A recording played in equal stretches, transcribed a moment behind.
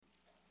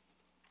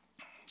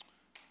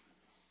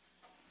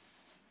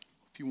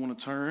If you want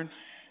to turn,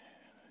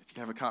 if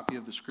you have a copy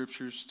of the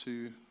scriptures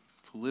to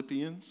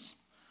Philippians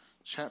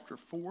chapter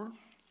 4,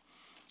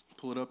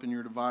 pull it up in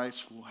your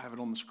device. We'll have it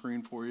on the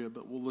screen for you,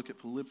 but we'll look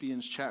at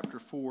Philippians chapter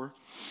 4.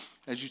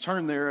 As you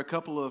turn there, a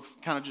couple of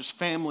kind of just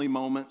family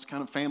moments,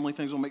 kind of family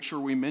things we'll make sure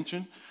we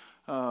mention.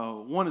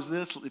 One is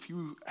this: if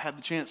you had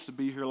the chance to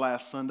be here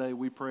last Sunday,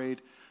 we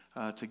prayed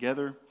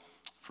together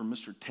for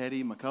Mr.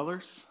 Teddy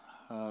McCullers,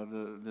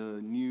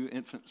 the new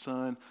infant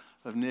son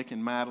of Nick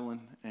and Madeline.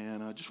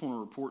 And I just want to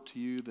report to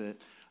you that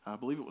I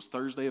believe it was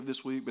Thursday of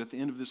this week, but at the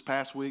end of this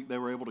past week, they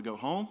were able to go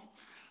home.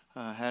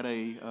 Had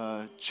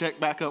a check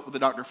back up with the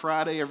doctor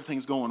Friday.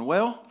 Everything's going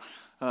well.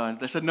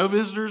 They said no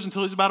visitors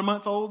until he's about a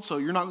month old, so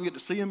you're not going to get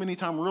to see him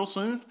anytime real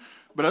soon.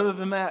 But other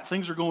than that,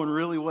 things are going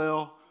really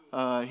well.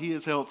 He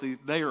is healthy.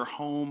 They are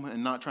home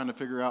and not trying to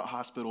figure out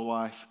hospital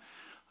life.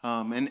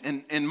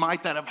 And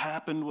might that have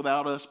happened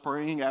without us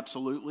praying?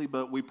 Absolutely,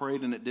 but we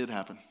prayed and it did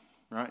happen,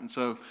 right? And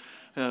so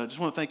just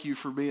want to thank you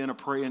for being a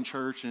praying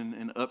church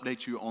and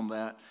update you on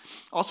that.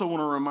 Also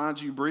want to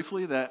remind you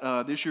briefly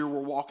that this year we're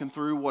walking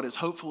through what is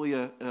hopefully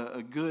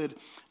a good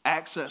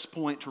access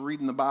point to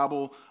reading the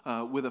Bible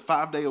with a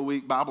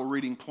 5-day-a-week Bible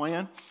reading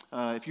plan.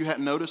 If you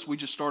hadn't noticed, we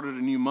just started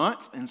a new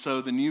month, and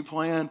so the new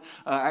plan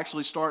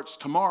actually starts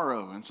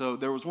tomorrow. And so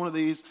there was one of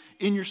these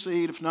in your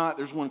seat. If not,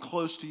 there's one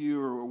close to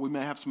you, or we may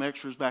have some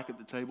extras back at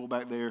the table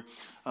back there.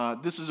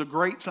 This is a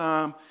great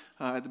time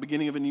at the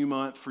beginning of a new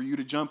month for you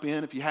to jump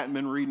in if you hadn't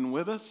been reading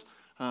with us.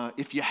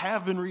 If you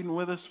have been reading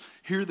with us,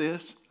 hear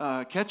this,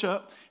 catch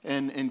up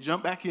and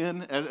jump back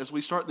in as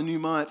we start the new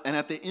month. And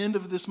at the end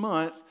of this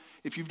month,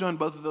 if you've done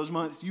both of those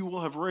months, you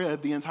will have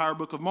read the entire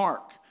book of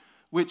Mark,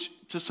 which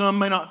to some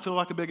may not feel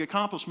like a big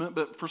accomplishment,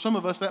 but for some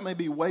of us that may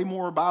be way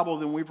more Bible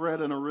than we've read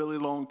in a really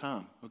long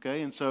time,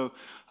 okay? And so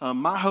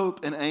my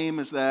hope and aim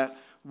is that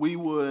we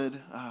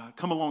would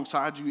come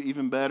alongside you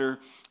even better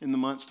in the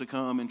months to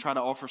come and try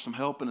to offer some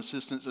help and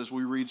assistance as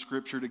we read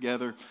Scripture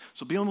together.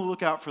 So be on the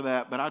lookout for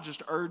that. But I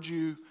just urge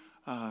you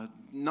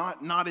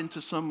not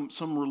into some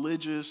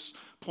religious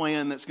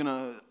plan that's going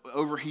to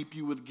overheap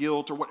you with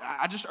guilt or what.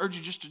 I just urge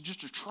you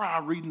just to try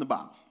reading the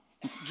Bible.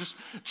 Just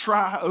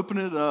try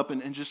opening it up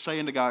and just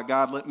saying to God,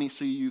 God, let me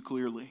see you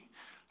clearly.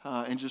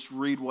 And just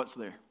read what's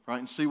there, right?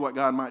 And see what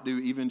God might do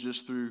even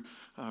just through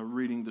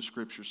reading the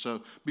Scripture.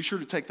 So be sure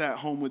to take that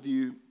home with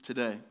you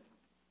today.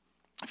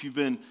 If you've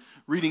been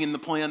reading in the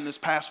plan this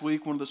past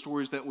week, one of the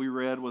stories that we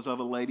read was of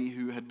a lady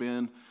who had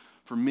been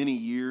for many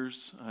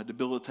years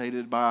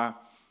debilitated by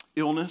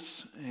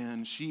illness.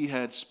 And she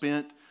had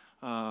spent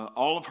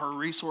all of her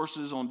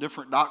resources on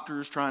different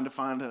doctors trying to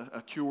find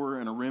a cure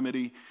and a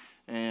remedy.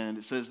 And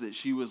it says that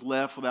she was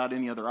left without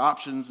any other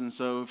options. And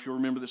so if you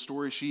remember the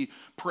story, she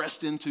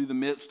pressed into the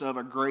midst of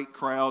a great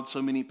crowd,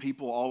 so many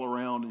people all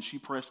around. And she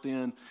pressed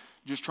in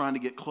just trying to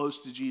get close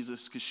to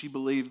Jesus because she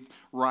believed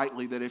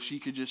rightly that if she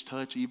could just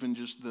touch even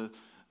just the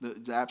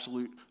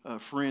absolute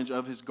fringe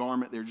of his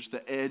garment there, just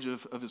the edge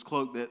of his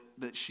cloak,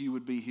 that she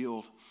would be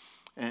healed.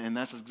 And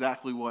that's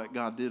exactly what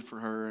God did for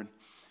her. And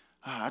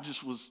I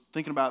just was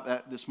thinking about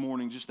that this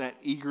morning, just that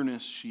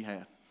eagerness she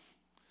had.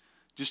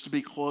 Just to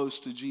be close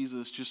to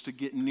Jesus, just to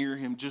get near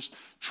him, just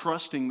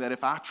trusting that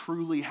if I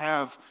truly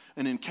have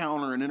an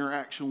encounter, an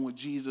interaction with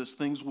Jesus,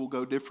 things will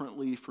go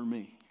differently for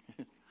me.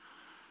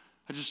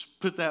 I just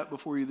put that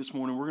before you this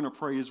morning. We're going to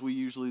pray as we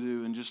usually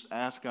do and just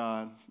ask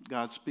God,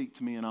 speak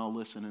to me and I'll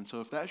listen. And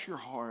so if that's your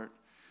heart,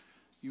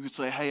 you could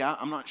say, hey,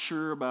 I'm not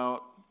sure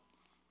about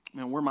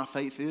where my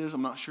faith is.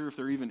 I'm not sure if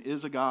there even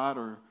is a God,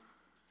 or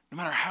no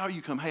matter how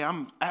you come, hey,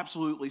 I'm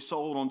absolutely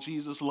sold on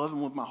Jesus, love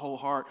him with my whole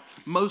heart,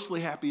 mostly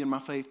happy in my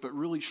faith, but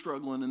really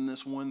struggling in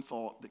this one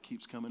thought that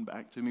keeps coming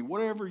back to me.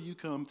 Whatever you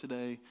come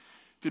today,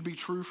 if it'd be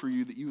true for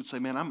you that you would say,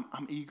 man,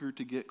 I'm eager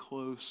to get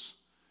close.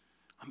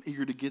 I'm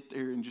eager to get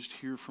there and just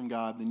hear from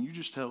God. Then you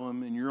just tell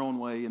him in your own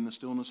way, in the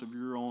stillness of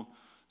your own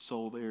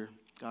soul there,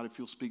 God, if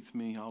you'll speak to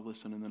me, I'll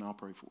listen, and then I'll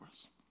pray for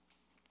us.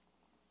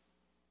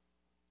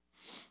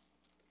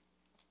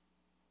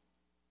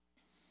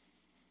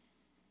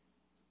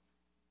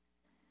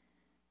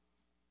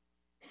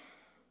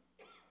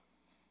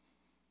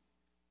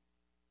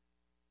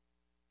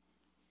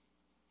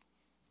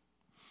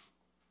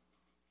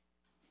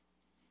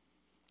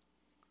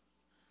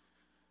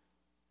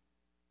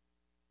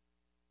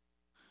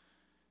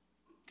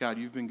 God,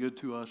 you've been good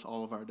to us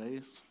all of our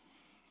days.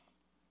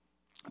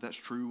 That's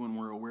true when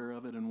we're aware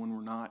of it and when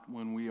we're not,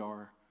 when we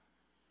are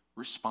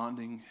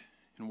responding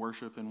in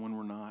worship and when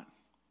we're not.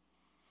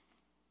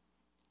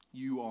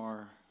 You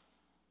are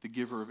the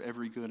giver of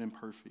every good and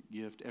perfect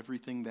gift.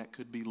 Everything that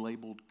could be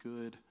labeled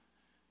good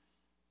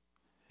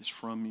is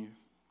from you.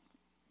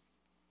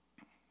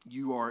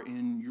 You are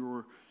in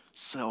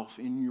yourself,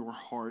 in your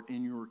heart,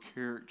 in your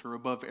character,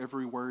 above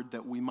every word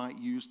that we might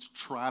use to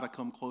try to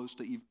come close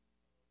to even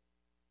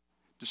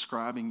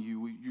describing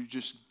you. You're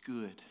just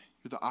good.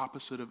 You're the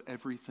opposite of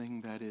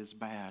everything that is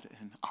bad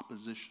and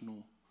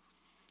oppositional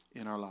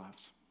in our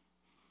lives.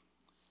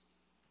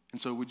 And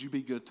so would you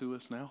be good to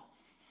us now?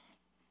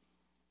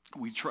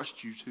 We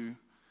trust you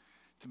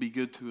to be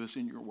good to us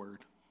in your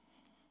word.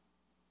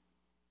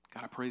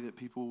 God, I pray that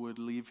people would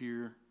leave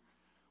here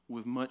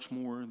with much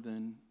more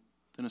than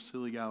a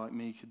silly guy like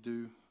me could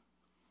do.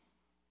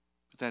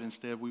 But that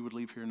instead we would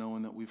leave here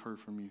knowing that we've heard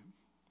from you.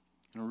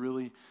 In a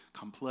really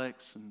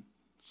complex and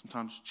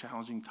sometimes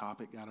challenging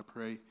topic, God, I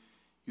pray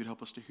you'd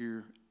help us to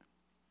hear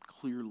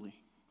clearly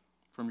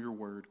from your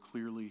word,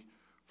 clearly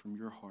from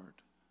your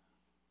heart.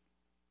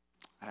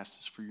 I ask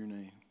this for your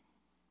name,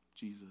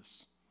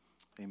 Jesus.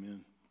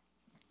 Amen.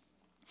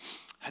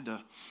 I had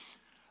to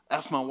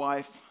ask my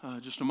wife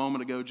just a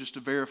moment ago just to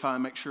verify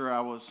and make sure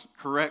I was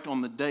correct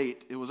on the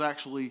date. It was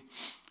actually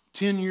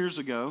 10 years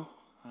ago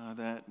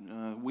that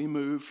we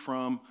moved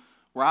from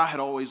where I had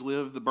always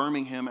lived, the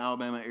Birmingham,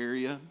 Alabama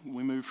area.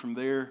 We moved from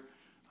there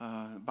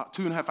about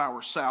 2.5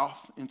 hours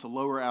south into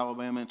Lower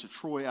Alabama, into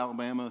Troy,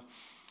 Alabama,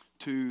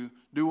 to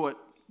do what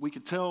we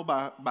could tell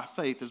by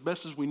faith. As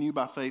best as we knew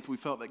by faith, we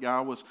felt that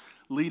God was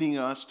leading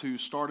us to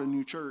start a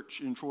new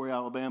church in Troy,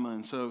 Alabama.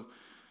 And so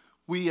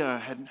we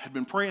had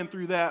been praying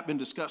through that, been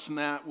discussing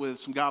that with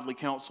some godly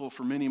counsel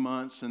for many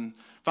months, and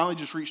finally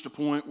just reached a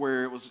point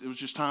where it was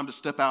just time to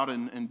step out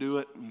and do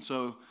it. And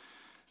so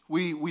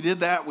we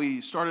did that.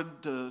 We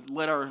started to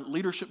let our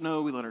leadership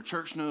know. We let our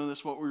church know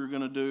that's what we were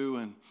going to do.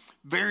 And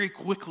very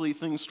quickly,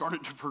 things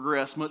started to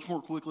progress much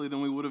more quickly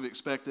than we would have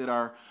expected.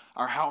 Our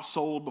house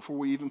sold before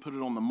we even put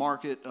it on the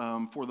market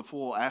for the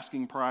full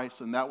asking price,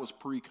 and that was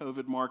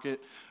pre-COVID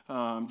market.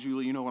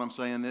 Julie, you know what I'm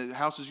saying. The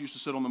houses used to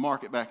sit on the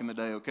market back in the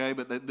day, okay?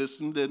 But this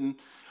one didn't.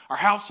 Our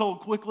house sold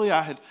quickly.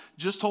 I had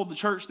just told the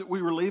church that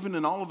we were leaving,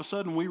 and all of a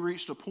sudden we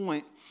reached a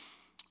point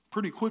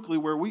pretty quickly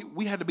where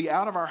we had to be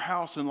out of our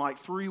house in like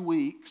 3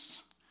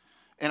 weeks,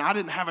 and I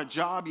didn't have a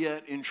job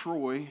yet in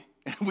Troy,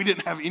 and we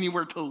didn't have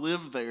anywhere to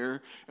live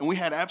there, and we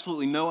had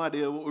absolutely no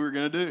idea what we were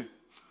going to do.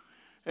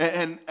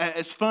 And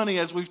it's funny,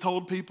 as we've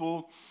told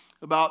people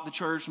about the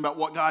church and about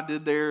what God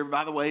did there,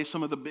 by the way,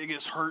 some of the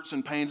biggest hurts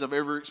and pains I've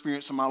ever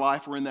experienced in my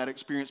life were in that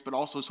experience, but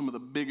also some of the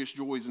biggest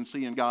joys in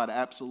seeing God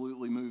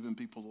absolutely move in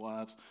people's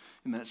lives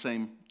in that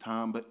same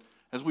time. But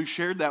as we've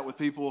shared that with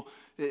people,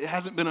 it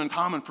hasn't been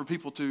uncommon for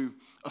people to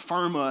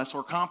affirm us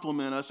or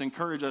compliment us,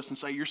 encourage us, and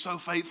say, "You're so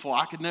faithful.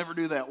 I could never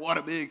do that. What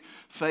a big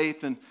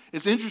faith." And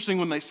it's interesting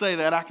when they say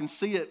that. I can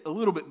see it a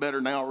little bit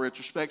better now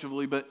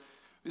retrospectively, but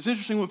it's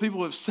interesting when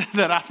people have said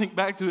that. I think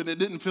back to it, and it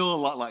didn't feel a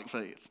lot like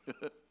faith.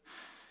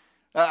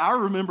 I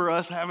remember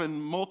us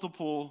having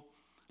multiple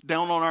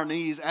down on our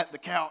knees at the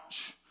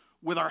couch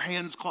with our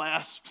hands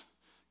clasped.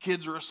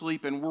 Kids are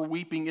asleep, and we're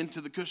weeping into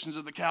the cushions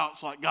of the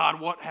couch like, "God,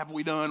 what have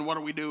we done? What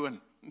are we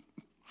doing?"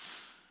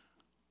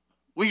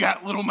 We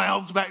got little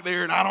mouths back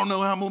there, and I don't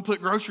know how I'm going to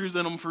put groceries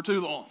in them for too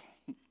long.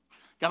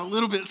 Got a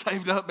little bit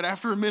saved up, but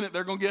after a minute,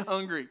 they're going to get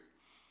hungry.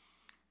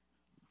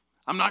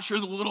 I'm not sure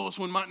the littlest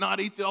one might not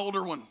eat the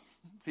older one.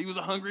 He was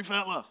a hungry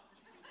fella.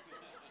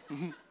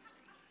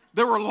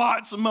 There were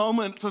lots of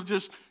moments of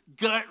just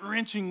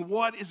gut-wrenching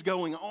what is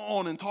going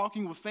on, and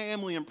talking with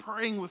family and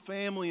praying with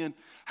family, and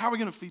how are we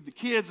going to feed the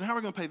kids, and how are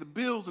we going to pay the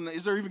bills, and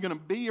is there even going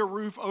to be a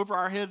roof over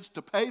our heads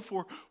to pay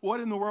for? What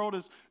in the world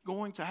is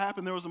going to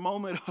happen? There was a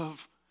moment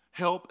of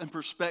help and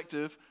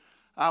perspective.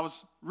 I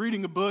was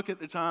reading a book at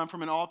the time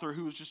from an author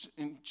who was just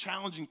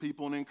challenging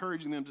people and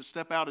encouraging them to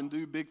step out and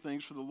do big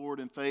things for the Lord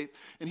in faith.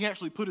 And he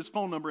actually put his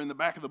phone number in the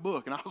back of the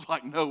book. And I was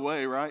like, no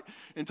way, right?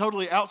 And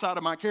totally outside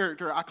of my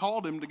character, I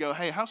called him to go,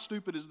 "Hey, how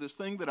stupid is this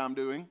thing that I'm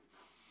doing?"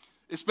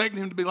 Expecting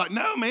him to be like,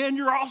 "No, man,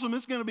 you're awesome.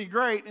 It's going to be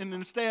great." And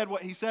instead,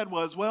 what he said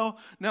was, "Well,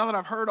 now that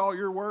I've heard all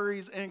your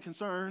worries and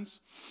concerns,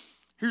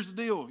 here's the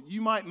deal.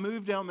 You might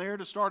move down there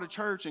to start a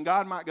church, and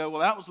God might go, well,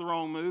 that was the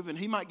wrong move, and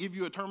he might give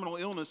you a terminal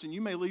illness, and you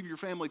may leave your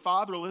family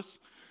fatherless."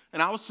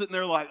 And I was sitting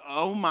there like,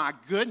 oh my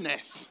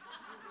goodness.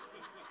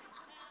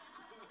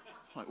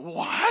 Like,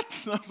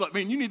 what? I was like,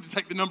 man, you need to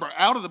take the number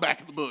out of the back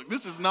of the book.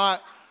 This is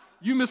not,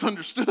 you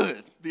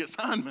misunderstood the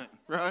assignment,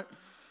 right?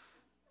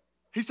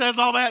 He says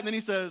all that, and then he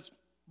says,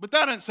 "But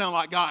that doesn't sound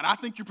like God. I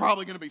think you're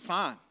probably going to be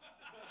fine."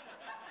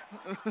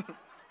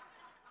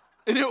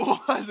 And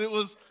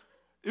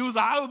it was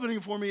eye-opening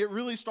for me. It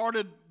really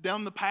started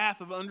down the path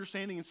of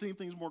understanding and seeing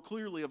things more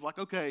clearly, of like,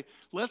 okay,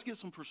 let's get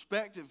some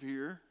perspective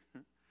here.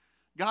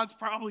 God's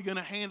probably going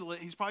to handle it.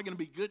 He's probably going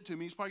to be good to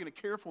me. He's probably going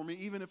to care for me,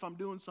 even if I'm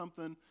doing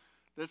something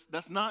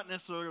that's not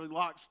necessarily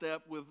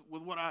lockstep with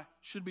what I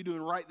should be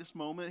doing right this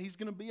moment. He's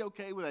going to be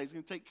okay with that. He's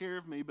going to take care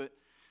of me. But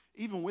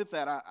even with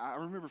that, I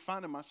remember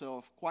finding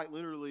myself quite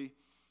literally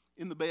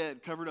in the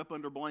bed, covered up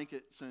under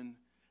blankets, and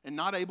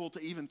not able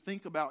to even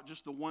think about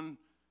just the one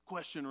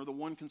question or the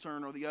one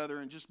concern or the other,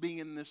 and just being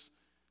in this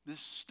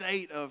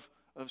state of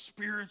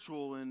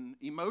spiritual and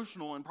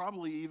emotional and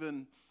probably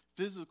even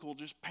physical,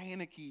 just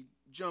panicky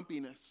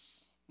jumpiness.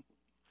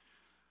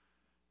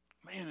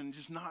 Man, and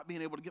just not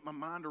being able to get my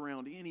mind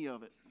around any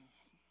of it.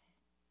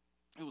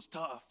 It was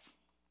tough.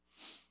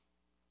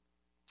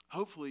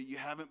 Hopefully you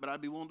haven't, but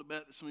I'd be willing to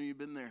bet that some of you have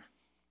been there.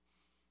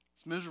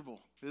 It's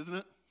miserable, isn't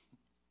it?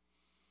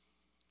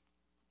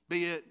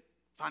 Be it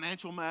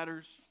financial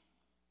matters,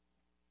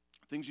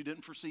 things you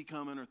didn't foresee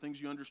coming, or things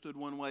you understood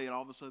one way and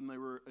all of a sudden they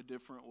were a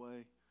different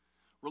way.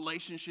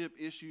 Relationship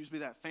issues, be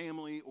that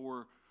family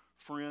or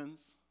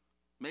friends.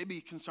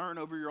 maybe concern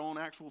over your own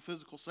actual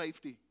physical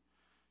safety.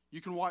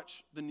 You can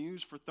watch the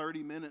news for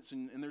 30 minutes,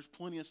 and there's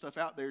plenty of stuff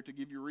out there to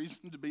give you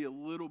reason to be a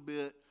little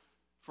bit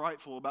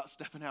frightful about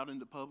stepping out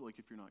into public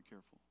if you're not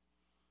careful.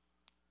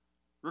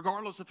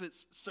 Regardless if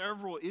it's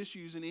several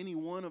issues in any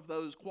one of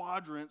those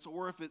quadrants,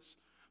 or if it's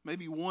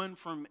maybe one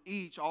from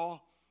each,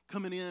 all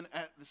coming in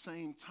at the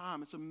same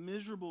time, it's a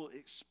miserable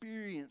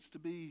experience to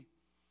be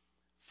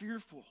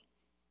fearful.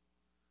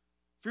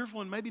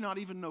 Fearful and maybe not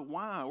even know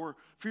why, or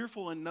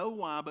fearful and know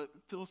why, but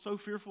feel so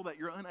fearful that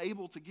you're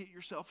unable to get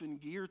yourself in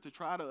gear to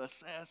try to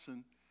assess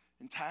and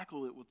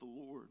tackle it with the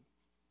Lord.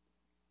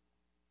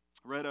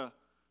 I read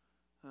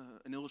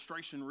an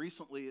illustration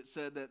recently. It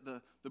said that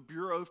the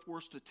Bureau for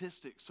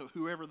Statistics, so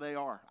whoever they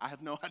are, I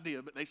have no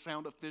idea, but they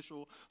sound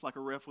official like a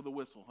ref with a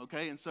whistle,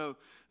 okay? And so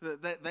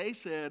they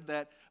said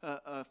that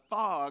a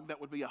fog that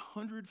would be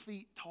 100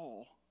 feet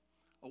tall,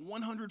 a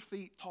 100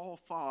 feet tall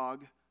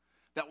fog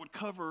that would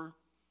cover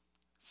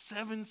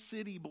 7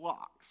 city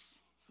blocks.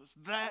 So it's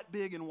that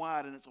big and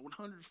wide, and it's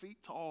 100 feet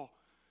tall.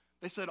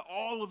 They said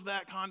all of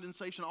that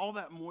condensation, all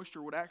that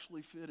moisture would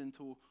actually fit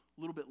into a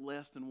little bit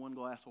less than one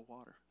glass of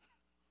water.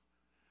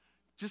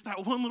 Just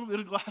that one little bit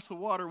of glass of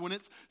water, when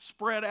it's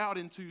spread out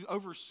into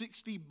over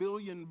 60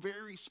 billion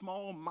very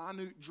small,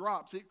 minute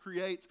drops, it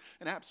creates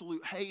an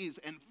absolute haze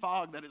and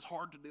fog that is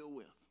hard to deal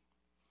with.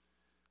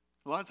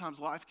 A lot of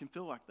times life can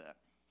feel like that,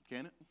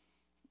 can it?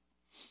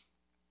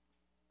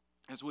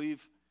 As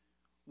we've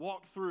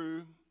walked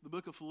through the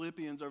book of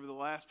Philippians over the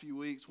last few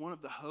weeks, one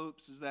of the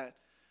hopes is that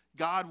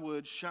God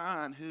would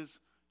shine his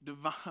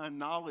divine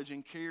knowledge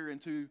and care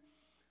into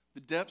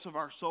the depths of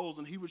our souls,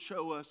 and he would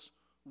show us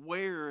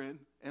where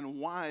and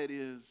why it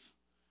is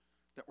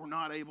that we're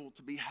not able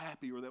to be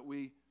happy, or that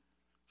we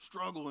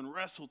struggle and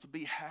wrestle to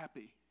be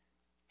happy.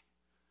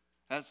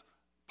 As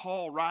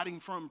Paul, writing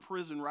from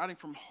prison, writing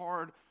from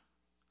hard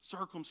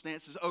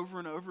circumstances over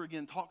and over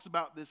again, talks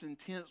about this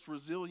intense,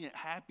 resilient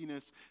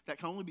happiness that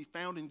can only be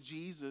found in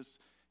Jesus,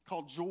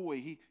 called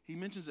joy. He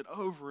mentions it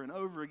over and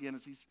over again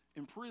as he's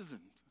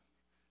imprisoned.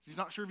 He's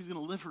not sure if he's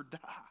going to live or die.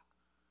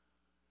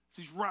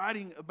 So he's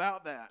writing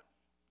about that.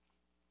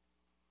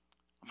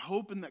 I'm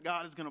hoping that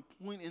God is going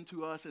to point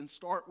into us and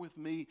start with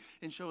me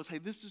and show us, hey,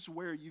 this is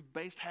where you've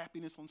based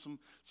happiness on some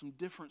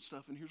different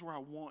stuff, and here's where I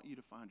want you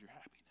to find your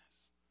happiness.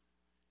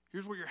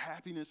 Here's where your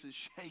happiness is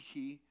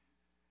shaky,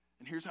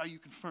 and here's how you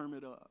can firm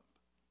it up.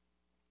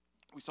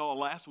 We saw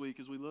last week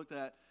as we looked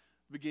at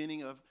the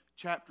beginning of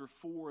chapter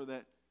 4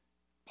 that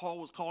Paul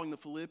was calling the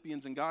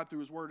Philippians, and God through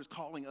his word is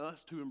calling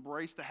us to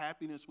embrace the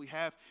happiness we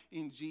have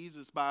in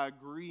Jesus by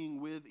agreeing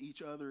with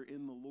each other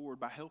in the Lord,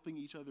 by helping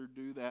each other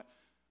do that,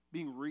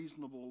 being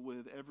reasonable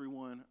with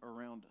everyone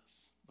around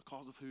us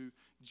because of who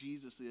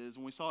Jesus is.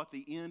 And we saw at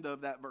the end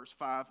of that verse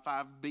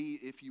 5b,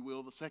 if you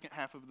will, the second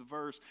half of the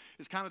verse,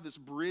 is kind of this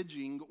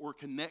bridging or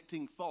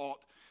connecting thought,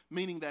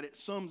 meaning that it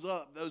sums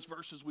up those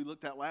verses we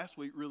looked at last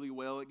week really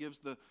well. It gives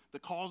the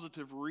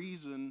causative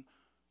reason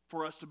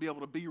for us to be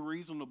able to be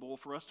reasonable,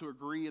 for us to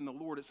agree in the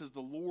Lord. It says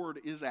the Lord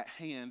is at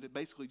hand. It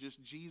basically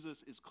just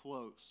Jesus is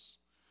close.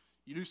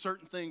 You do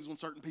certain things when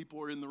certain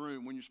people are in the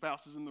room, when your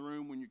spouse is in the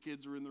room, when your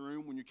kids are in the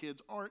room, when your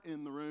kids aren't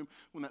in the room,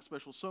 when that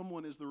special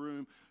someone is in the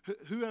room.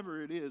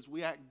 Whoever it is,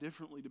 we act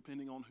differently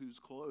depending on who's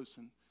close.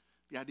 And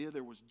the idea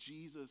there was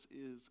Jesus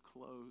is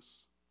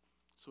close.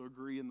 So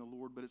agree in the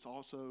Lord, but it's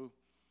also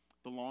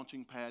the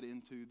launching pad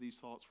into these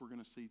thoughts we're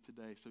going to see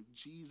today. So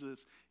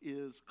Jesus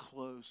is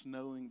close.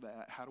 Knowing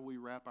that, how do we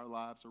wrap our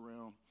lives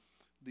around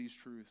these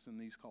truths and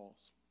these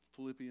calls?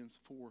 Philippians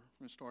 4, we're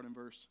going to start in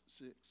verse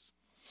 6.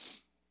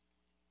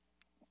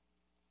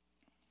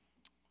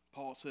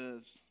 Paul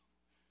says,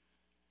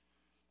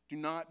 do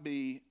not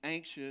be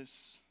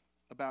anxious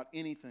about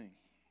anything.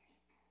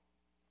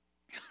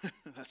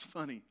 That's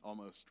funny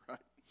almost, right?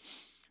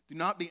 Do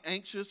not be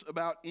anxious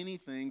about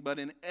anything, but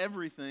in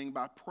everything,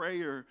 by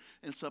prayer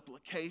and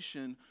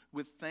supplication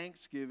with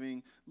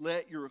thanksgiving,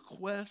 let your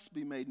requests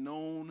be made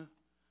known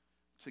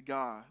to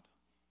God.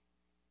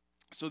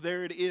 So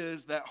there it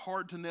is, that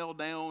hard to nail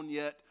down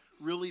yet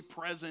really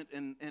present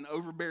and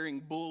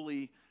overbearing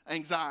bully,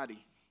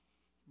 anxiety.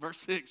 Verse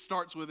 6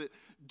 starts with it,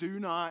 do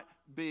not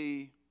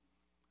be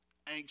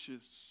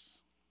anxious.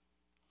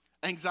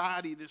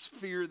 Anxiety, this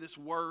fear, this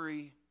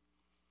worry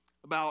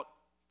about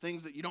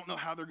things that you don't know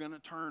how they're going to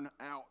turn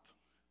out.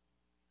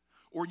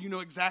 Or you know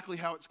exactly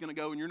how it's going to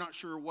go and you're not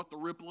sure what the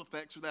ripple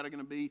effects of that are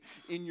going to be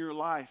in your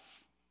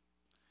life.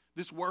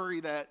 This worry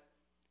that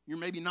you're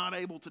maybe not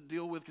able to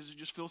deal with because it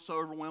just feels so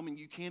overwhelming.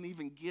 You can't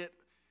even get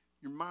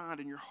your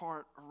mind and your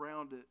heart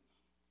around it.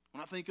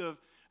 When I think of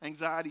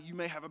anxiety, you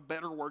may have a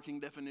better working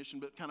definition,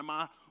 but kind of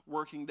my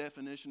working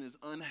definition is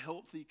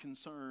unhealthy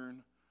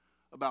concern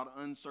about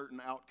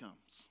uncertain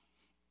outcomes.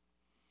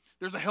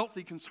 There's a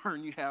healthy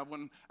concern you have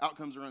when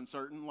outcomes are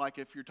uncertain, like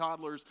if your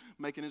toddler's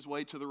making his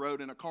way to the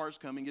road and a car's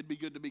coming, it'd be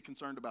good to be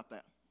concerned about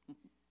that.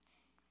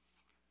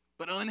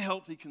 But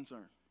unhealthy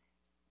concern.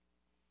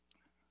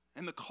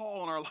 And the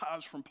call in our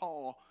lives from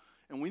Paul,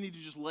 and we need to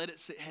just let it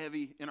sit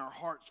heavy in our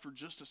hearts for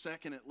just a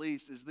second at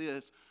least, is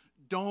this: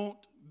 don't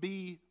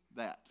be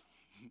that.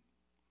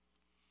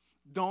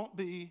 Don't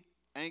be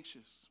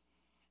anxious.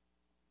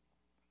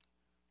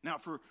 Now,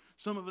 for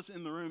some of us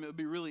in the room, it would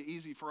be really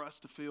easy for us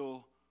to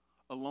feel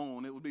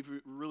alone. It would be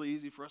really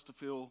easy for us to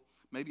feel,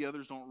 maybe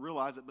others don't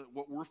realize it, but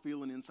what we're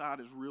feeling inside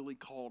is really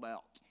called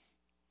out,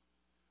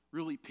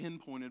 really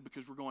pinpointed,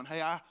 because we're going,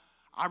 hey,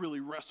 I really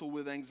wrestle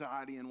with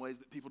anxiety in ways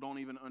that people don't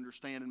even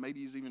understand, and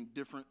maybe is even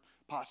different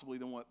possibly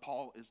than what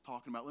Paul is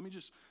talking about. Let me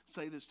just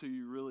say this to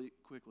you really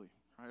quickly.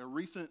 Right? A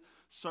recent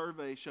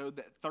survey showed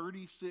that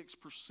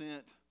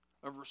 36%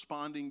 of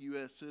responding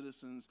U.S.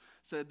 citizens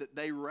said that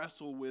they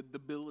wrestle with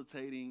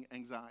debilitating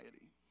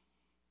anxiety.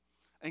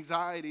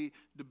 Anxiety,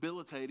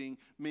 debilitating,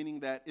 meaning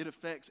that it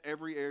affects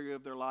every area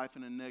of their life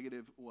in a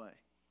negative way.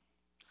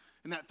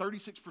 And that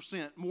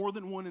 36%, more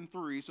than 1 in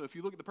 3, so if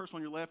you look at the person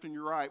on your left and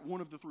your right,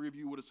 one of the 3 of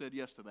you would have said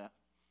yes to that.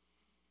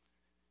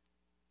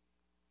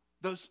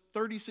 Those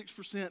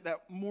 36%, that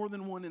more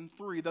than 1 in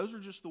 3, those are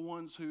just the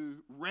ones who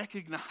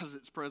recognize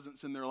its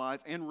presence in their life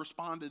and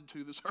responded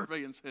to the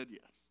survey and said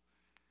yes.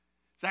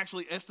 It's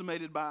actually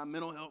estimated by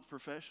mental health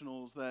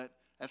professionals that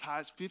as high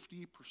as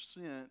 50%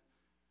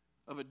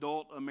 of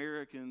adult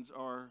Americans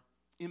are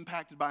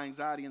impacted by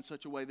anxiety in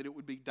such a way that it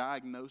would be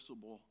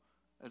diagnosable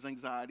as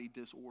anxiety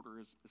disorder,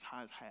 as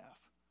high as half.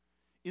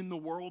 In the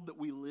world that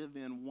we live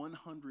in,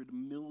 100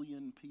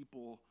 million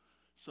people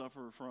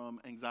suffer from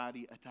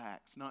anxiety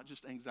attacks. Not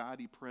just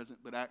anxiety present,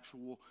 but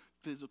actual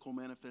physical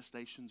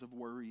manifestations of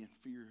worry and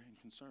fear and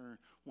concern.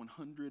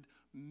 100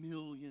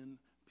 million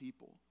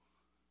people.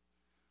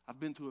 I've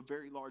been to a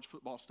very large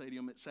football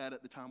stadium. It sat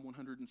at the time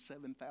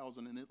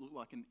 107,000, and it looked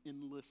like an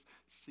endless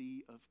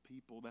sea of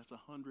people. That's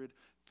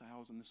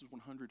 100,000. This is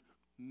 100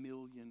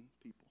 million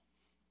people.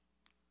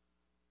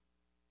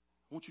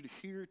 I want you to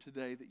hear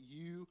today that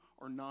you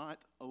are not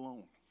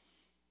alone.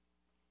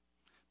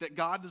 That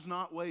God does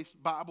not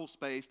waste Bible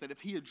space, that if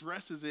He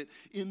addresses it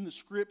in the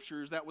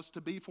Scriptures, that was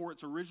to be for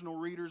its original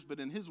readers, but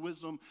in His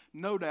wisdom,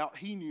 no doubt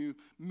He knew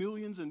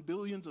millions and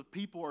billions of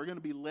people are going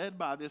to be led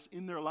by this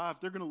in their lives.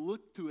 They're going to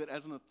look to it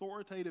as an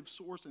authoritative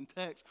source and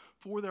text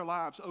for their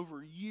lives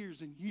over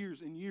years and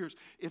years and years.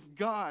 If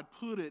God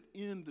put it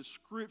in the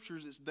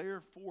Scriptures, it's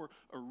there for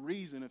a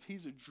reason. If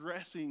He's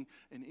addressing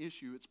an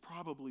issue, it's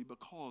probably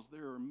because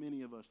there are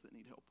many of us that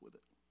need help with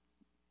it.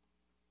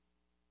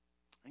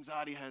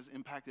 Anxiety has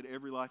impacted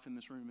every life in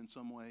this room in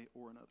some way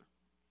or another,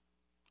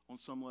 on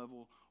some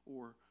level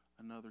or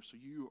another. So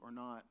you are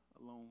not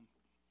alone.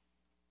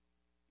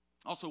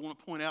 I also want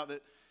to point out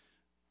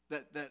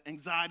that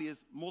anxiety is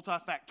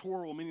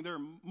multifactorial, meaning there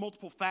are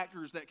multiple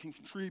factors that can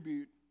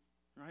contribute,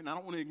 right? And I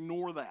don't want to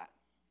ignore that,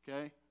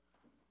 okay?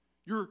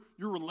 Your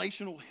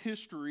relational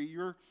history,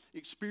 your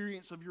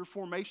experience of your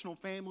formational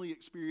family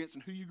experience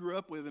and who you grew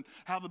up with and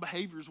how the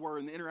behaviors were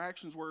and the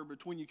interactions were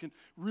between you can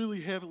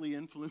really heavily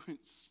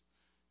influence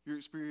your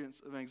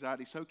experience of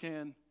anxiety. So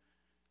can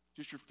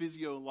just your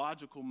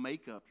physiological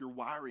makeup, your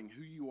wiring,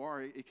 who you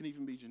are. It can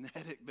even be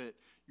genetic, that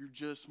you're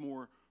just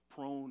more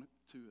prone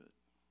to it.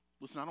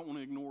 Listen, I don't want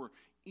to ignore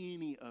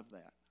any of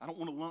that. I don't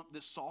want to lump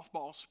this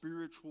softball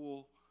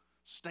spiritual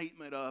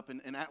statement up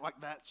and act like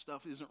that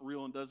stuff isn't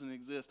real and doesn't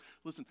exist.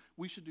 Listen,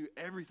 we should do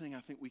everything I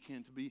think we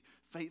can to be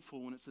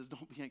faithful when it says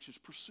don't be anxious.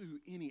 Pursue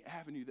any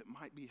avenue that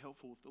might be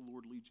helpful if the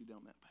Lord leads you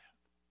down that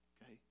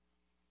path, okay?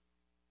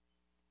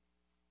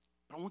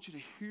 But I want you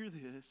to hear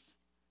this.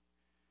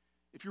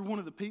 If you're one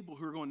of the people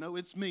who are going, no,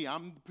 it's me.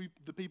 I'm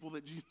the people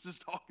that Jesus is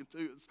talking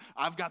to.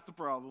 I've got the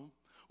problem.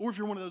 Or if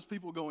you're one of those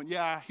people going,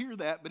 yeah, I hear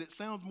that, but it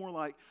sounds more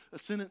like a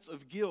sentence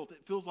of guilt.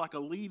 It feels like a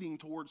leading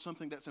towards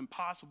something that's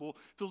impossible.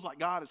 It feels like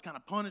God is kind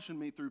of punishing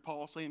me through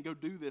Paul saying, go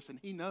do this. And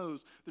He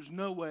knows there's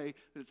no way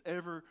that it's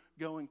ever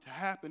going to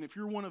happen. If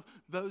you're one of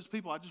those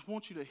people, I just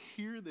want you to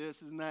hear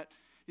this, is that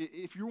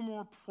if you're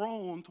more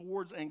prone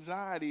towards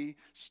anxiety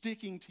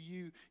sticking to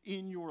you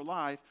in your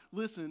life,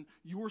 listen,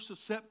 your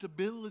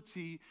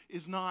susceptibility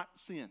is not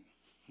sin.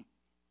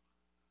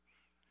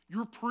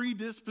 Your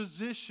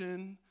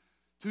predisposition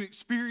to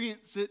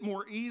experience it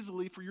more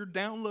easily, for your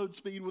download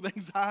speed with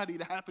anxiety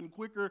to happen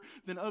quicker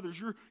than others,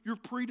 your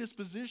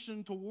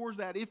predisposition towards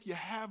that, if you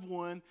have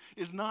one,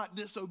 is not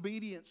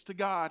disobedience to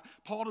God.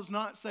 Paul does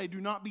not say,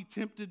 do not be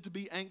tempted to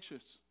be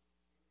anxious.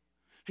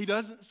 He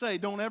doesn't say,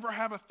 don't ever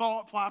have a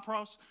thought fly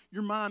across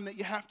your mind that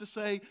you have to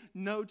say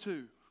no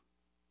to.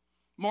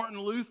 Martin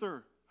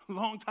Luther, a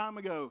long time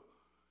ago,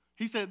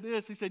 he said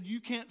this. He said, you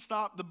can't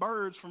stop the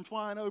birds from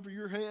flying over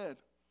your head,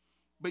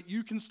 but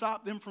you can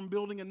stop them from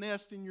building a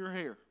nest in your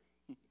hair.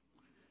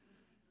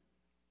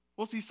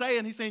 What's he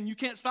saying? He's saying you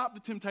can't stop the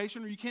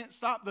temptation, or you can't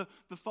stop the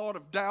thought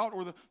of doubt,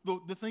 or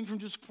the thing from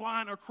just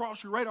flying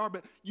across your radar,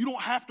 but you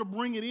don't have to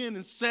bring it in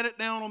and set it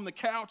down on the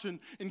couch and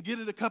get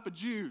it a cup of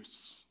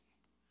juice.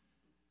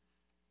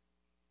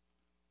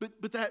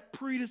 But that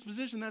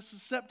predisposition, that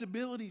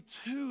susceptibility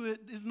to it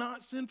is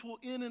not sinful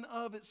in and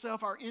of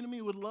itself. Our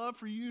enemy would love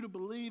for you to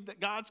believe that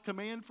God's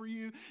command for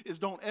you is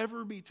don't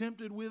ever be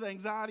tempted with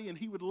anxiety, and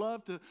he would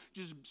love to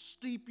just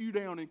steep you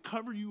down and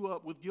cover you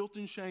up with guilt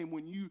and shame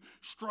when you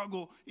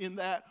struggle in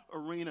that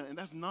arena. And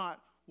that's not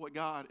what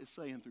God is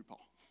saying through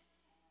Paul.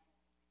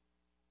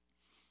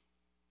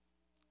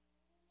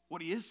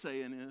 What he is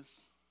saying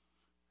is,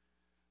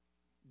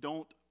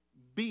 don't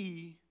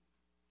be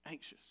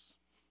anxious.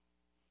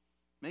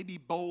 Maybe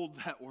bold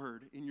that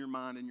word in your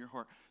mind and your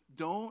heart.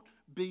 Don't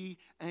be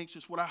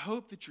anxious. What I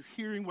hope that you're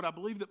hearing, what I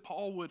believe that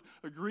Paul would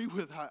agree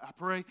with, I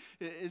pray,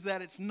 is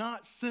that it's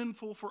not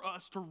sinful for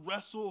us to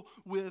wrestle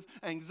with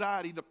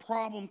anxiety. The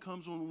problem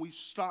comes when we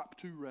stop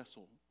to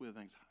wrestle with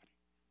anxiety.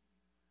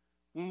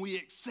 When we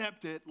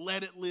accept it,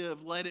 let it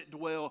live, let it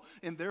dwell,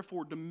 and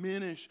therefore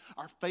diminish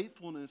our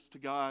faithfulness to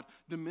God,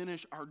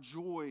 diminish our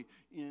joy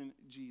in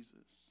Jesus.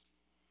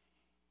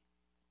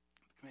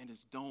 The command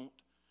is don't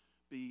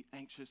be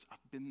anxious.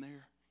 I've been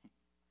there.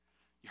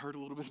 You heard a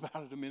little bit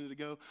about it a minute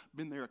ago.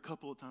 Been there a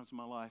couple of times in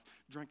my life.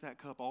 Drank that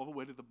cup all the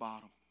way to the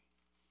bottom.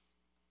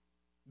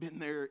 Been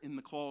there in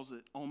the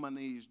closet on my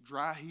knees,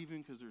 dry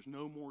heaving because there's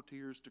no more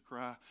tears to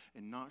cry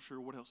and not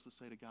sure what else to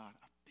say to God.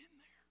 I've been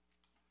there.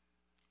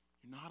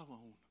 You're not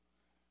alone.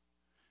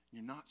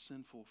 You're not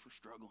sinful for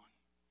struggling.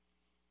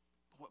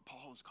 But what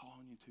Paul is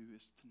calling you to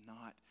is to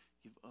not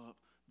give up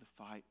the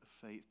fight of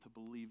faith, to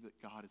believe that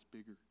God is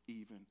bigger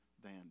even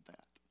than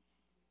that.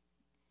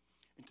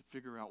 And to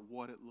figure out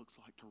what it looks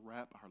like to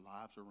wrap our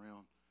lives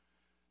around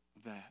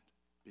that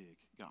big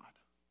God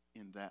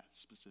in that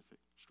specific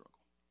struggle.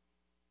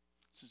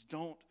 It says,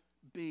 don't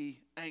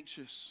be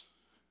anxious.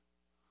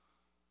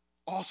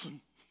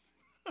 Awesome.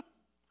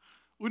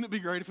 Wouldn't it be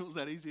great if it was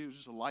that easy? It was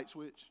just a light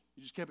switch.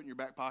 You just kept it in your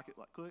back pocket,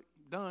 like, click,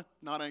 done,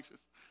 not anxious.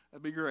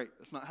 That'd be great.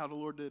 That's not how the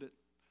Lord did it.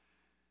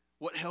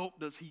 What help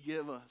does he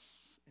give us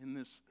in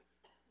this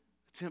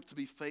attempt to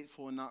be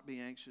faithful and not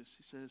be anxious?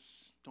 He says,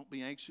 don't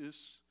be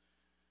anxious.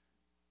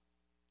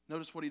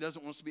 Notice what he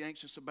doesn't want us to be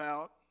anxious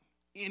about.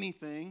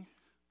 Anything.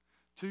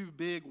 Two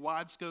big,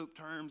 wide scope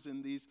terms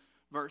in these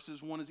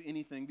verses. One is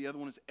anything. The other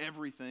one is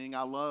everything.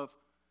 I love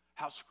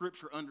how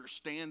Scripture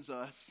understands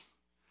us.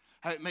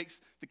 How it makes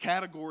the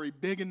category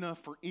big enough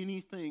for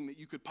anything that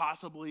you could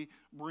possibly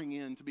bring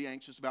in to be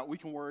anxious about. We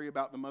can worry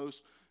about the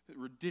most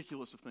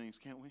ridiculous of things,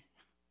 can't we?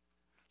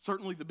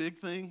 Certainly the big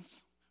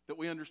things that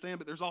we understand,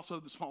 but there's also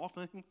the small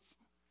things.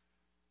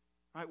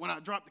 Right? When I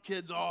dropped the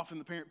kids off in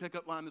the parent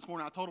pickup line this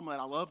morning, I told them that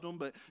I loved them,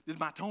 but did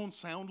my tone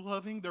sound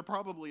loving? They're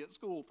probably at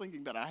school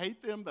thinking that I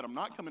hate them, that I'm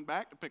not coming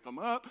back to pick them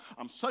up.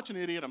 I'm such an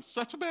idiot. I'm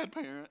such a bad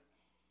parent.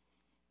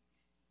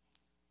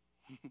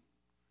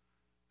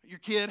 Your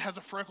kid has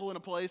a freckle in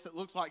a place that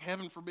looks like,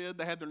 heaven forbid,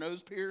 they had their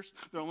nose pierced.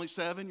 They're only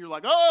 7. You're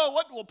like, oh,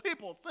 what will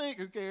people think?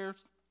 Who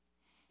cares?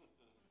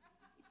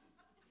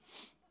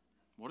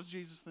 What does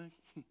Jesus think?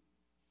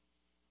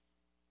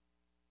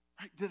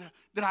 Right?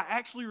 Did I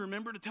actually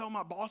remember to tell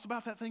my boss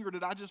about that thing, or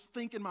did I just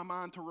think in my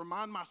mind to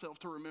remind myself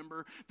to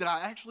remember? Did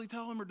I actually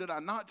tell him, or did I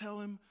not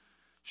tell him?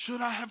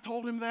 Should I have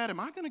told him that? Am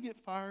I going to get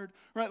fired?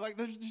 Right? Like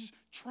there's this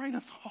train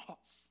of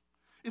thoughts.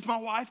 Is my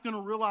wife going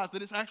to realize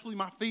that it's actually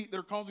my feet that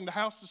are causing the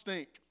house to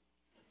stink?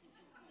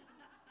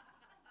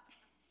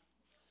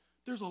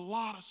 There's a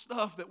lot of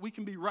stuff that we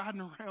can be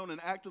riding around and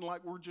acting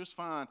like we're just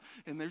fine,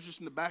 and there's just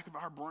in the back of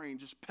our brain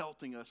just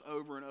pelting us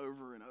over and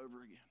over and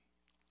over again.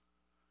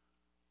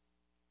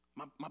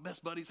 My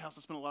best buddy's house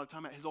I spent a lot of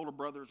time at, his older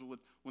brothers would,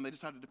 when they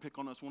decided to pick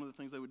on us, one of the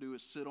things they would do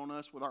is sit on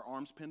us with our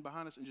arms pinned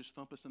behind us and just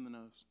thump us in the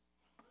nose.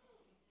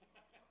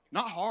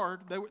 Not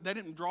hard. They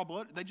didn't draw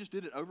blood. They just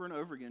did it over and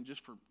over again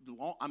just for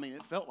long. I mean,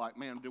 it felt like,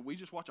 man, did we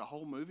just watch a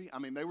whole movie? I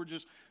mean, they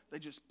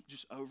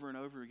just over and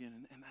over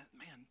again. And that,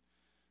 man,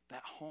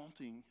 that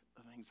haunting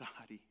of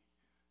anxiety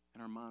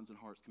in our minds and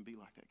hearts can be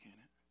like that, can't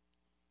it?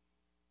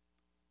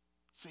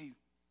 See,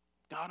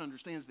 God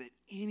understands that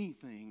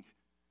anything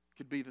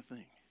could be the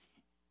thing.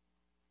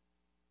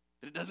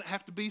 That it doesn't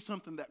have to be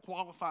something that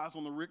qualifies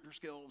on the Richter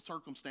scale of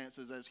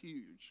circumstances as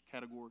huge,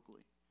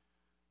 categorically.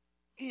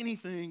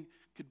 Anything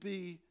could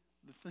be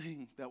the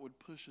thing that would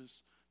push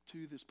us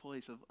to this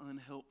place of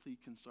unhealthy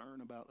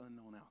concern about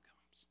unknown outcomes.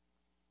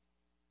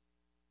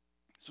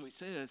 So he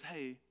says,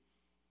 hey,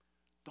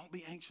 don't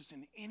be anxious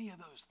in any of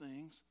those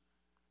things.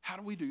 How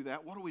do we do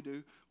that? What do we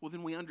do? Well,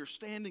 then we,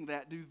 understanding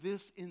that, do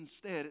this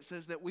instead. It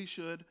says that we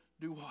should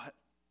do what?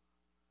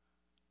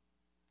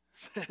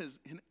 It says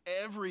in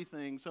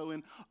everything. So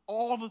in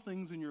all the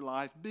things in your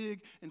life,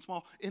 big and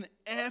small, in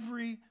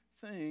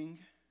everything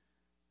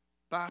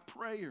by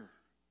prayer.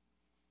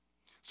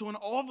 So in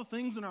all the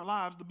things in our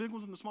lives, the big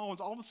ones and the small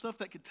ones, all the stuff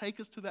that could take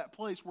us to that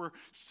place where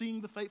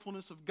seeing the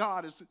faithfulness of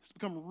God has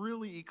become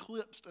really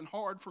eclipsed and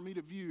hard for me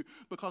to view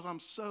because I'm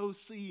so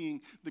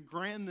seeing the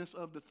grandness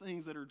of the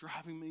things that are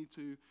driving me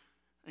to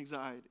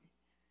anxiety.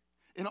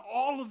 In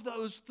all of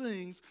those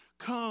things,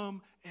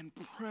 come and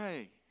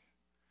pray.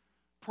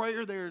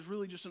 Prayer there is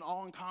really just an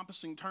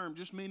all-encompassing term,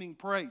 just meaning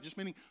pray, just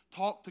meaning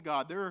talk to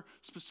God. There are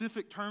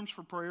specific terms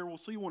for prayer. We'll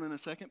see one in a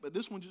second, but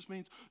this one just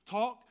means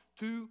talk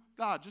to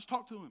God. Just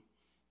talk to Him.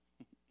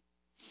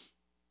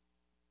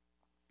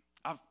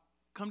 I've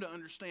come to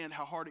understand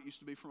how hard it used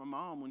to be for my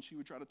mom when she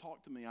would try to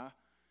talk to me. I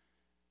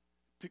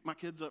pick my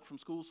kids up from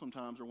school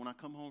sometimes, or when I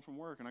come home from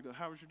work, and I go,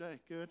 how was your day?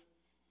 Good?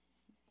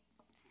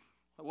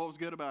 What was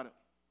good about it?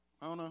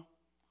 I don't know.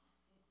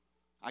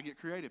 I get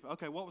creative.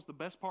 Okay, what was the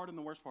best part and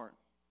the worst part?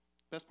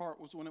 Best part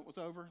was when it was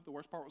over. The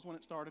worst part was when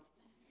it started.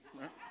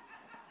 Right?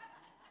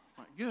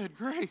 Like, good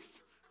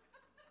grief.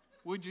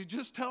 Would you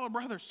just tell a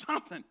brother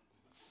something?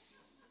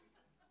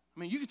 I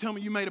mean, you can tell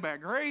me you made a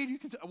bad grade. You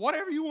can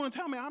whatever you want to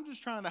tell me. I'm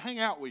just trying to hang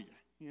out with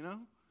you, you know?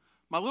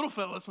 My little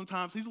fella,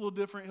 sometimes, he's a little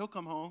different. He'll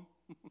come home.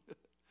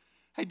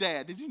 Hey,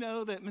 Dad, did you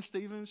know that Miss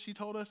Stevens, she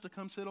told us to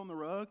come sit on the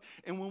rug?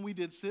 And when we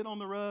did sit on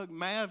the rug,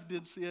 Mav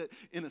did sit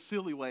in a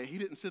silly way. He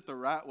didn't sit the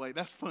right way.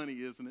 That's funny,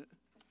 isn't it?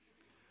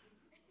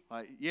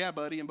 Like, yeah,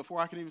 buddy. And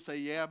before I can even say,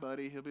 yeah,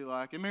 buddy, he'll be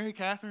like, and Mary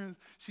Catherine,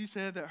 she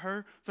said that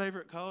her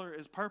favorite color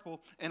is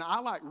purple. And I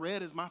like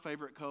red as my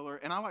favorite color.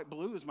 And I like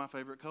blue as my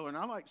favorite color. And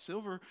I like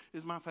silver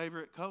is my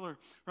favorite color.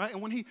 Right?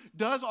 And when he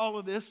does all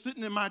of this,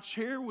 sitting in my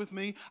chair with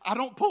me, I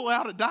don't pull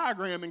out a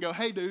diagram and go,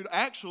 hey, dude,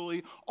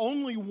 actually,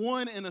 only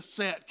one in a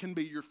set can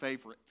be your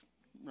favorite.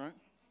 Right?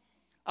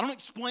 I don't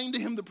explain to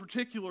him the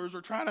particulars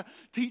or try to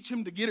teach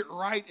him to get it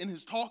right in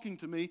his talking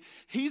to me.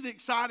 He's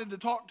excited to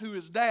talk to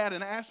his dad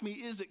and ask me,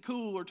 is it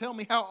cool? Or tell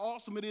me how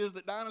awesome it is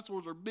that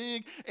dinosaurs are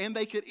big and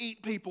they could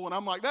eat people. And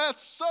I'm like,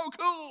 that's so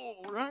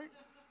cool, right?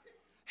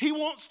 He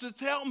wants to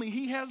tell me.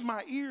 He has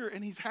my ear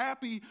and he's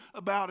happy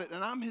about it.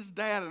 And I'm his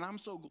dad and I'm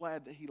so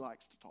glad that he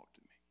likes to talk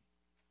to me.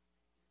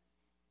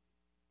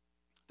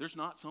 There's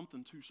not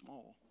something too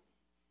small.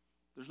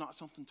 There's not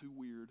something too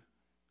weird.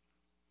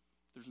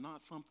 There's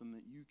not something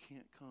that you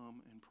can't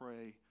come and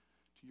pray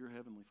to your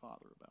Heavenly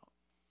Father about.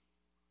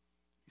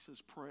 He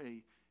says,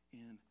 pray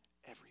in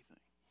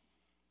everything.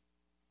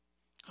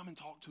 Come and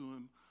talk to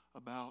Him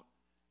about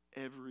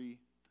everything.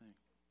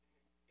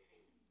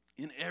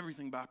 In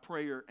everything by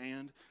prayer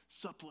and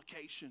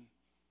supplication.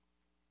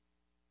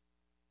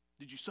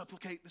 Did you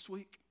supplicate this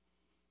week?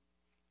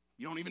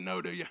 You don't even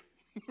know, do you?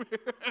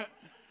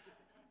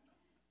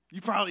 You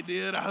probably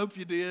did. I hope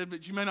you did,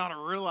 but you may not have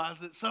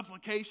realized that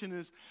supplication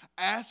is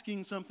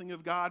asking something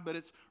of God, but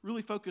it's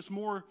really focused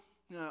more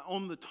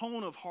on the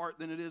tone of heart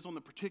than it is on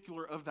the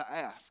particular of the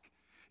ask.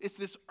 It's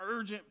this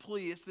urgent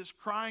plea. It's this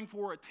crying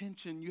for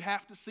attention. You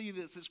have to see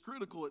this. It's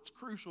critical. It's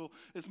crucial.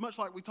 It's much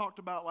like we talked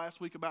about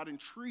last week about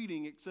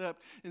entreating,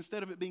 except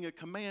instead of it being a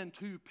command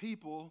to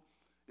people,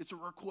 it's a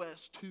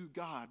request to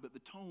God. But the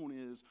tone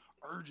is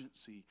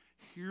urgency.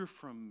 Hear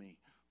from me,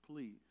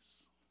 please.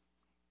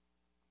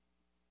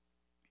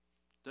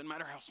 Doesn't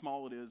matter how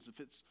small it is. If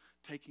it's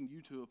taking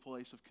you to a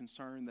place of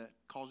concern that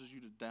causes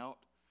you to doubt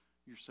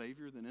your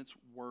Savior, then it's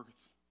worth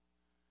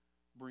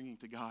bringing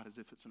to God as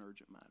if it's an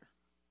urgent matter.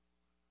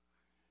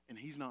 And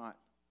He's not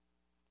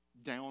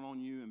down on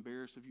you,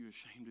 embarrassed of you,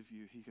 ashamed of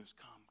you. He goes,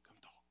 come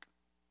talk.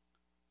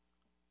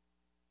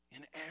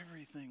 In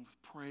everything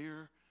with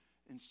prayer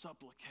and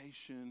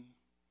supplication,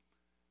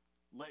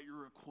 let your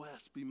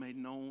requests be made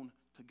known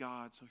to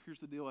God. So here's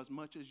the deal. As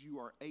much as you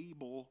are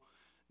able,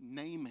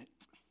 name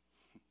it.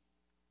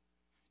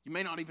 You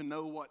may not even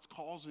know what's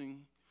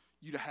causing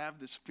you to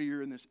have this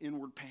fear and this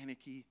inward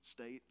panicky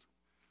state.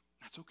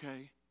 That's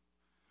okay.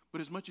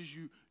 But as much as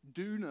you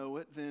do know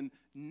it, then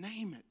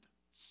name it.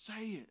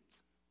 Say it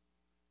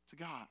to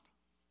God.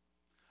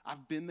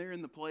 I've been there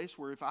in the place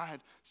where if I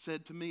had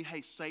said to me,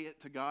 hey, say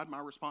it to God, my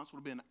response would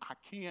have been, I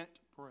can't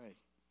pray.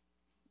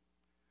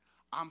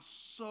 I'm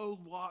so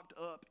locked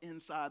up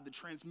inside. The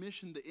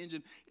transmission, the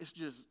engine, is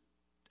just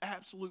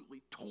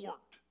absolutely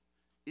torqued.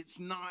 It's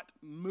not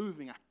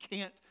moving. I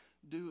can't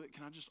do it.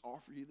 Can I just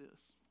offer you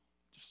this?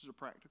 Just as a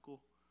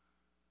practical.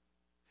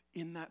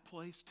 In that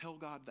place, tell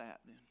God that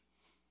then.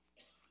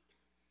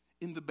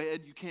 In the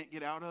bed you can't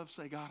get out of,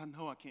 say, God, I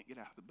know I can't get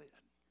out of the bed.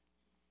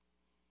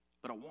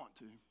 But I want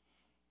to.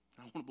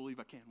 I want to believe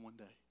I can one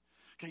day.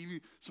 Can I give you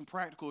some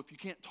practical? If you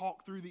can't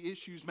talk through the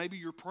issues, maybe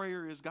your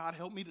prayer is, God,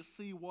 help me to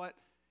see what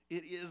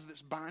it is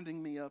that's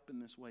binding me up in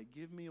this way.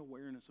 Give me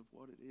awareness of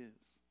what it is.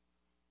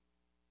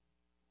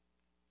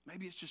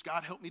 Maybe it's just,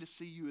 God, help me to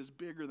see you as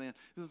bigger than.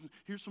 Listen,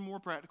 here's some more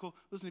practical.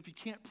 Listen, if you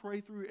can't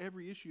pray through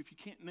every issue, if you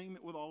can't name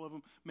it with all of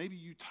them, maybe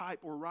you type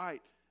or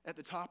write at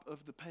the top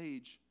of the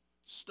page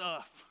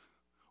stuff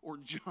or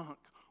junk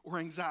or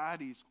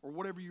anxieties or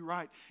whatever you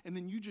write, and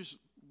then you just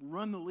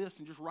run the list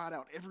and just write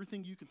out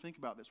everything you can think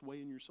about that's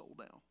weighing your soul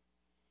down.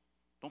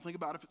 Don't think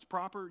about if it's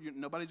proper.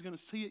 Nobody's going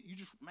to see it. You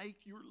just make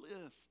your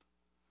list.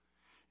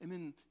 And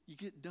then you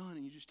get done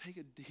and you just take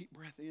a deep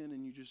breath in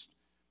and you just,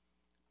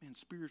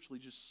 spiritually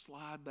just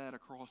slide that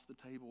across the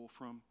table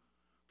from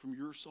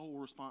your sole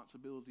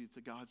responsibility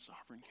to God's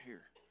sovereign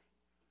care.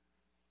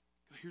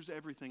 Here's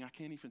everything. I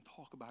can't even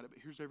talk about it, but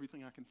here's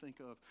everything I can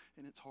think of,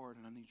 and it's hard,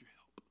 and I need your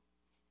help.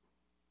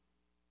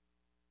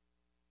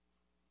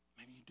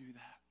 Maybe you do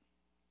that.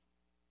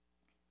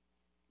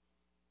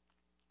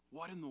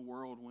 What in the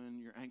world when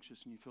you're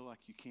anxious and you feel like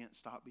you can't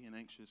stop being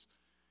anxious,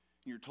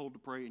 and you're told to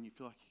pray and you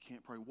feel like you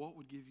can't pray, what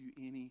would give you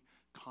any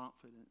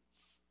confidence?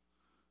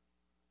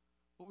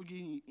 What would give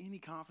you any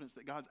confidence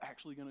that God's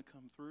actually going to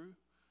come through?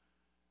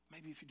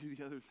 Maybe if you do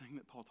the other thing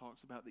that Paul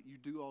talks about, that you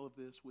do all of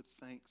this with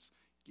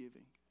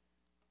thanksgiving.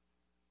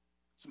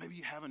 So maybe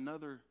you have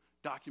another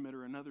document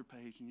or another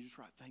page and you just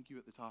write thank you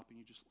at the top and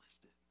you just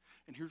list it.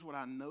 And here's what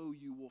I know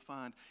you will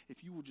find.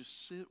 If you will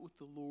just sit with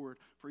the Lord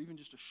for even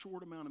just a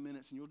short amount of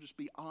minutes and you'll just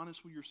be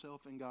honest with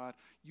yourself and God,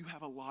 you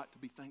have a lot to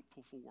be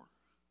thankful for.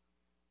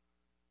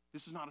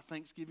 This is not a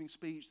Thanksgiving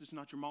speech. This is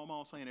not your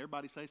mama saying,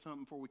 everybody say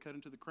something before we cut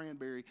into the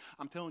cranberry.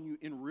 I'm telling you,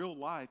 in real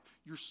life,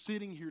 you're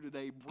sitting here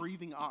today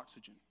breathing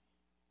oxygen.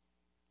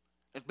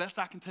 As best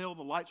I can tell,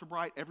 the lights are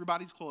bright.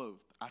 Everybody's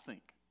clothed, I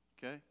think.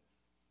 Okay?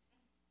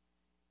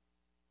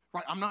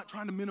 Right, I'm not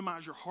trying to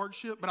minimize your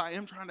hardship, but I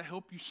am trying to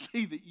help you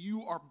see that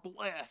you are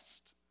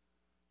blessed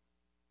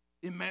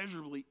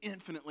immeasurably,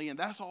 infinitely, and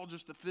that's all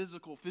just the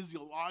physical,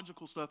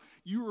 physiological stuff.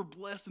 You are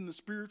blessed in the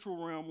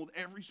spiritual realm with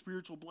every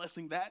spiritual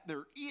blessing that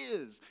there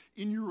is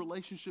in your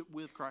relationship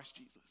with Christ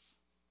Jesus.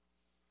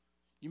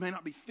 You may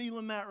not be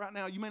feeling that right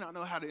now. You may not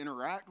know how to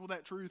interact with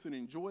that truth and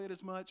enjoy it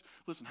as much.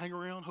 Listen, hang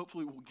around.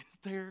 Hopefully we'll get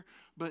there,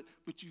 but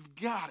you've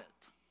got it.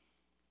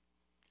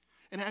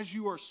 And as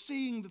you are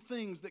seeing the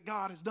things that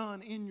God has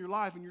done in your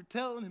life and you're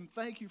telling him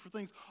thank you for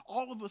things,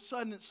 all of a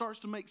sudden it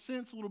starts to make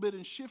sense a little bit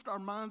and shift our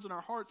minds and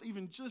our hearts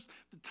even just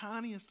the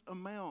tiniest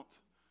amount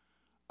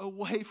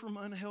away from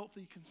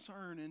unhealthy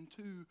concern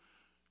into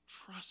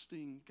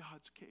trusting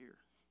God's care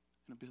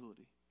and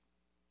ability.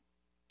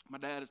 My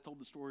dad has told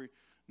the story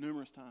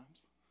numerous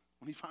times.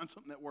 When he finds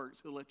something that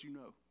works, he'll let you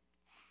know.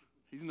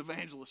 He's an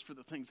evangelist for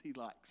the things he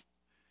likes.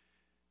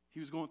 He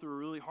was going through a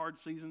really hard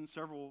season.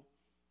 Several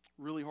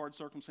really hard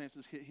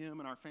circumstances hit him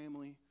and our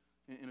family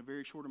in a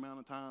very short amount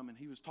of time, and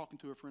he was talking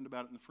to a friend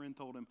about it, and the friend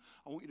told him,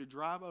 I want you to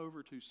drive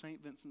over to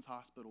St. Vincent's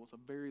Hospital. It's a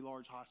very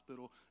large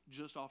hospital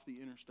just off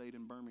the interstate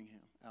in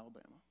Birmingham,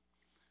 Alabama.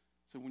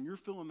 So when you're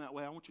feeling that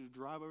way, I want you to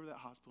drive over to that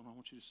hospital, and I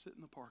want you to sit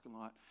in the parking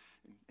lot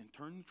and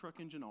turn the truck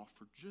engine off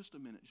for just a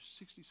minute, just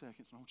 60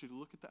 seconds, and I want you to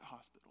look at that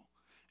hospital.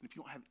 And if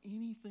you don't have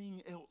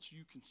anything else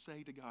you can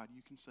say to God,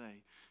 you can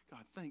say,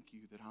 God, thank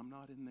you that I'm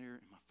not in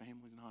there and my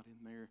family's not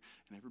in there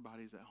and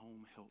everybody's at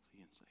home healthy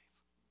and safe.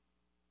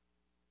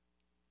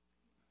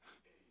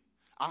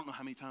 I don't know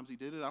how many times he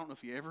did it. I don't know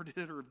if he ever did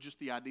it or if just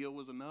the idea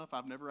was enough.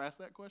 I've never asked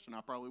that question.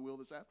 I probably will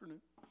this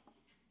afternoon.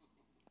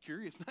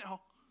 Curious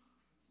now.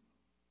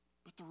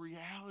 But the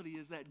reality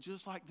is that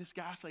just like this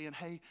guy saying,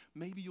 hey,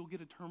 maybe you'll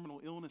get a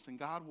terminal illness and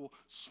God will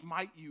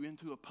smite you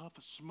into a puff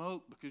of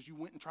smoke because you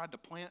went and tried to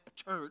plant a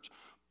church.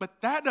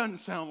 But that doesn't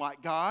sound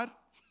like God.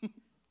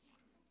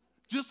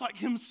 Just like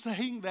him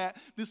saying that,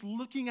 this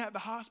looking at the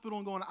hospital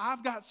and going,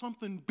 I've got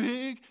something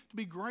big to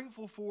be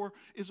grateful for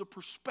is a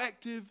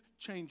perspective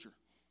changer.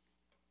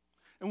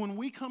 And when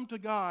we come to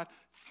God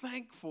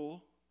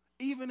thankful,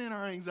 even in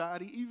our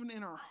anxiety, even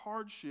in our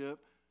hardship,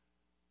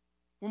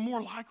 we're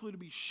more likely to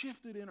be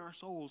shifted in our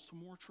souls to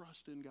more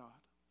trust in God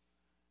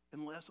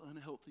and less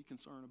unhealthy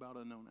concern about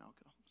unknown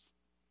outcomes.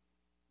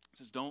 It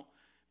says, don't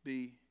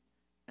be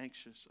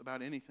anxious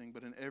about anything,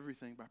 but in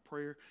everything, by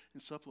prayer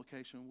and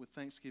supplication with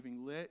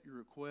thanksgiving, let your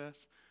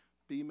requests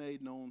be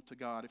made known to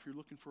God. If you're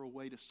looking for a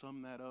way to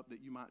sum that up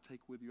that you might take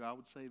with you, I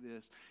would say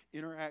this.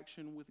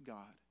 Interaction with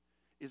God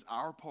is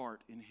our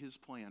part in his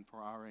plan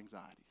for our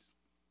anxieties.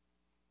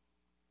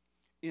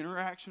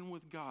 Interaction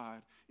with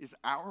God is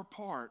our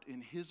part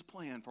in his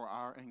plan for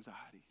our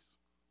anxieties.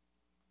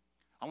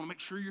 I want to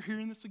make sure you're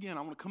hearing this again.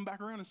 I want to come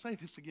back around and say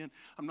this again.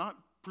 I'm not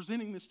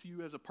presenting this to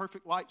you as a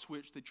perfect light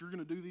switch that you're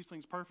going to do these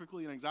things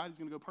perfectly and anxiety is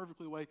going to go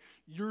perfectly away.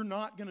 You're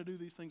not going to do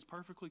these things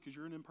perfectly because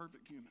you're an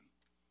imperfect human.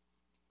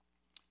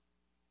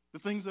 The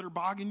things that are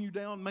bogging you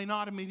down may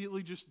not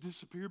immediately just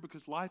disappear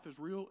because life is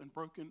real and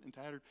broken and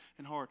tattered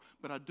and hard.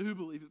 But I do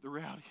believe that the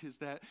reality is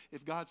that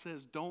if God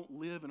says don't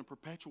live in a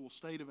perpetual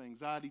state of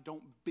anxiety,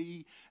 don't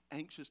be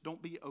anxious,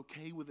 don't be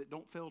okay with it,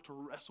 don't fail to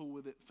wrestle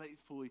with it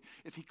faithfully.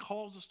 If he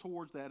calls us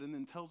towards that and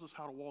then tells us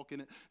how to walk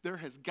in it, there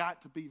has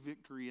got to be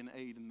victory and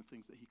aid in the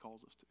things that he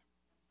calls us to.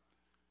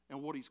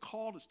 And what he's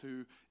called us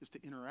to is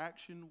to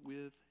interaction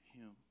with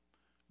him.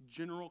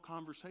 General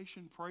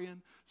conversation,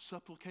 praying,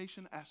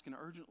 supplication, asking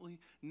urgently,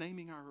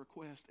 naming our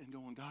request, and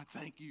going, God,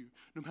 thank you.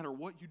 No matter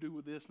what you do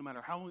with this, no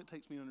matter how long it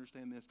takes me to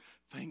understand this,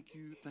 thank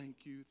you, thank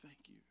you, thank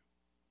you.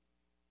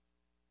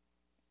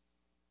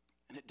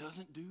 And it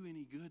doesn't do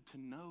any good to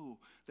know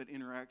that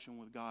interaction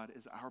with God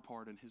is our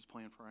part in his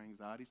plan for our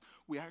anxieties.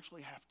 We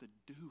actually have to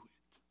do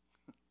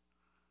it.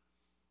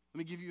 Let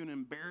me give you an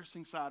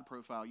embarrassing side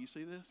profile. You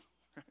see this?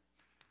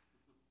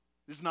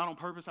 This is not on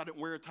purpose. I didn't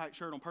wear a tight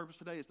shirt on purpose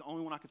today. It's the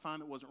only one I could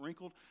find that wasn't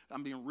wrinkled.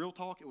 I'm being real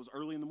talk. It was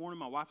early in the morning.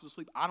 My wife was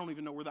asleep. I don't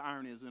even know where the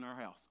iron is in our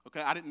house.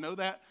 Okay, I didn't know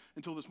that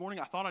until this morning.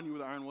 I thought I knew where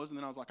the iron was, and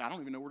then I was like, I don't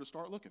even know where to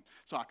start looking.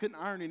 So I couldn't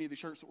iron any of the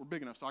shirts that were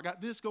big enough. So I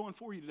got this going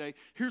for you today.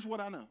 Here's what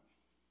I know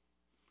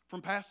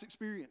from past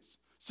experience,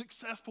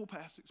 successful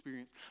past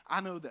experience.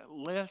 I know that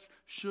less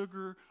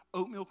sugar,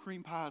 oatmeal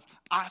cream pies,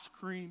 ice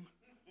cream,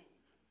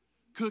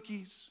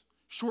 cookies,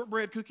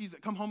 shortbread cookies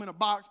that come home in a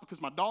box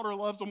because my daughter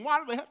loves them. Why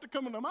do they have to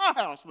come into my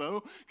house,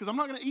 though? Because I'm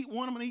not going to eat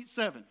one, I'm going to eat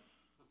 7.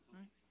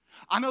 Right?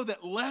 I know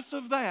that less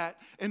of that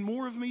and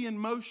more of me in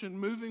motion,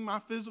 moving my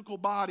physical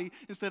body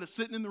instead of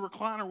sitting in the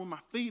recliner with my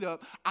feet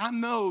up, I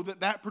know that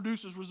that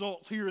produces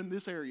results here in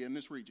this area, in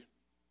this region.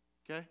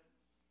 Okay?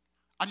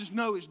 I just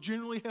know it's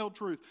generally held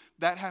truth.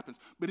 That happens.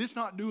 But it's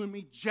not doing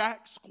me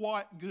jack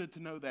squat good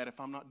to know that if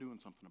I'm not doing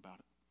something about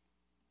it.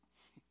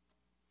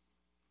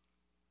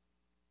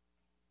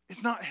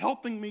 It's not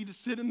helping me to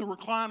sit in the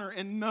recliner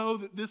and know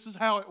that this is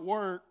how it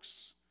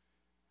works.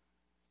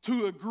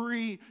 To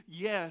agree,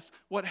 yes.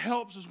 What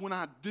helps is when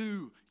I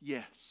do,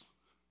 yes.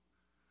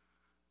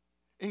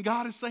 And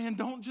God is saying,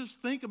 don't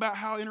just think about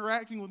how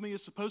interacting with me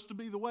is supposed to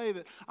be the way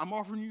that I'm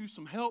offering you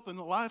some help and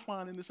a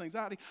lifeline in this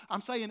anxiety.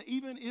 I'm saying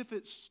even if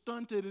it's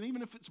stunted and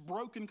even if it's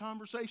broken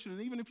conversation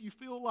and even if you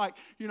feel like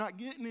you're not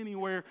getting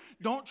anywhere,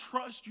 don't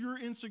trust your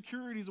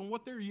insecurities and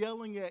what they're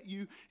yelling at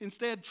you.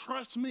 Instead,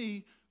 trust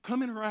me.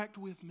 Come interact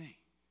with me.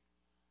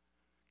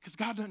 Because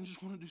God doesn't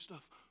just want to do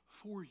stuff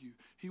for you.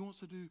 He wants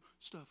to do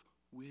stuff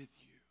with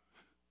you.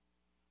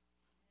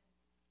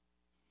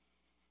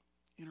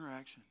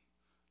 Interaction.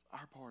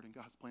 Our part in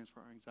God's plans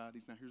for our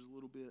anxieties. Now here's a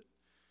little bit,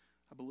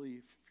 I believe,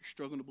 if you're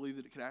struggling to believe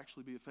that it could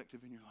actually be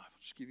effective in your life, I'll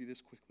just give you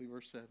this quickly,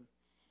 verse 7. It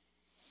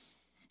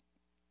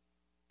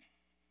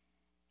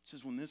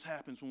says, when this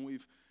happens, when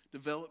we've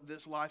developed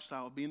this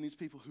lifestyle of being these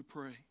people who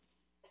pray,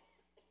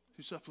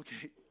 who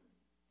supplicate,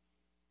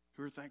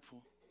 who are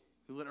thankful,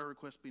 who let our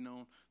requests be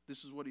known,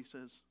 this is what he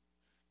says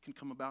can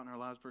come about in our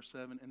lives, verse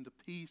 7, and the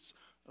peace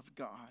of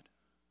God,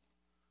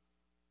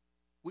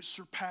 which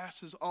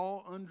surpasses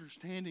all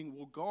understanding,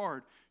 will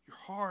guard your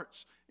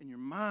hearts and your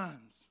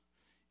minds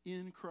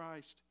in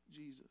Christ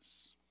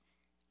Jesus.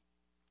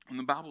 When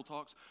the Bible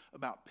talks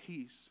about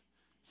peace,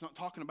 it's not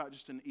talking about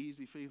just an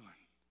easy feeling.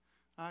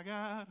 I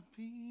got a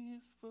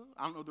peaceful...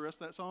 I don't know the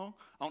rest of that song.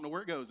 I don't know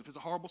where it goes. If it's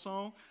a horrible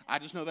song, I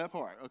just know that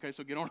part. Okay,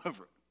 so get on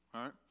over it.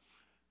 All right?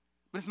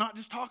 But it's not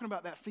just talking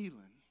about that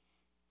feeling.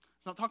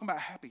 It's not talking about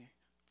a happy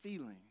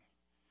feeling.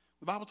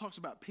 The Bible talks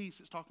about peace.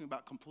 It's talking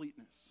about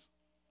completeness.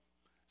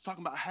 It's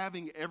talking about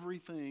having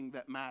everything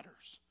that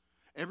matters.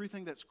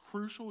 Everything that's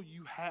crucial,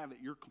 you have it.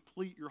 You're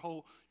complete, you're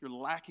whole, you're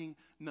lacking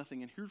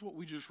nothing. And here's what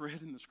we just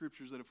read in the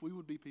scriptures, that if we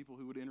would be people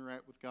who would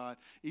interact with God,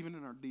 even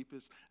in our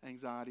deepest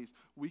anxieties,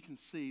 we can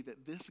see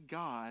that this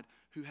God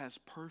who has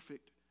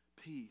perfect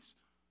peace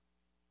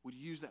would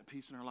use that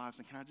peace in our lives.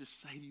 And can I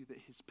just say to you that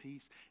his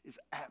peace is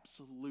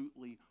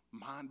absolutely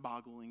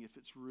mind-boggling if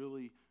it's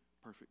really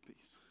perfect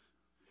peace.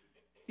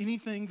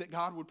 Anything that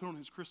God would put on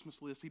his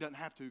Christmas list, he doesn't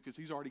have to because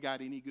he's already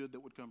got any good that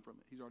would come from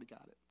it. He's already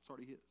got it. It's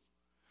already his.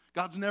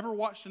 God's never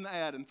watched an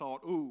ad and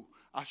thought, ooh,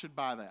 I should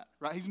buy that,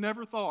 right? He's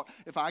never thought,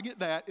 if I get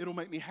that, it'll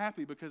make me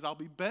happy because I'll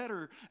be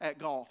better at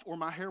golf, or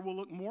my hair will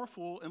look more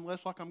full and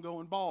less like I'm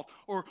going bald,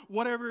 or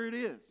whatever it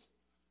is.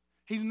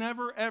 He's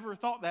never, ever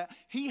thought that.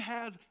 He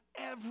has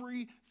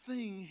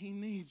everything he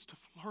needs to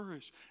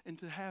flourish and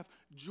to have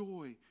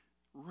joy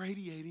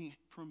radiating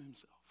from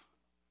himself.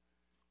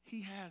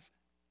 He has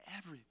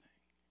everything.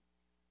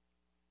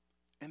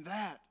 And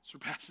that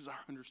surpasses our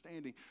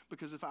understanding.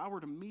 Because if I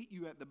were to meet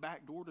you at the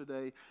back door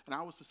today and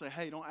I was to say,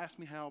 hey, don't ask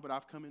me how, but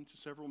I've come into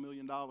several $1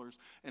 million,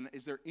 and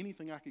is there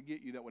anything I could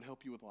get you that would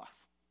help you with life?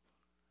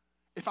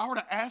 If I were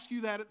to ask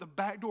you that at the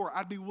back door,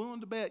 I'd be willing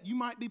to bet you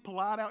might be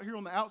polite out here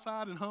on the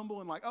outside and humble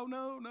and like, oh,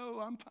 no,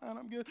 I'm fine,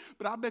 I'm good.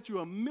 But I bet you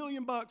 $1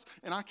 million,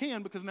 and I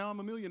can because now I'm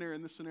a millionaire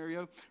in this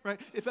scenario, right?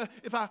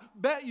 If I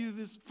bet you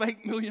this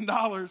fake $1 million,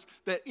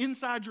 that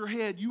inside your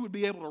head you would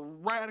be able to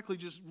radically,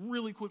 just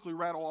really quickly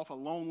rattle off a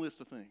long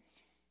list of things.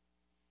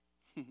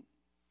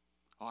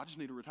 Oh, I just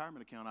need a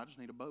retirement account. I just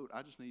need a boat.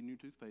 I just need new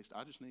toothpaste.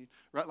 I just need,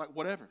 right, like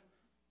whatever.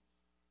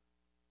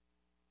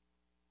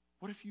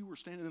 What if you were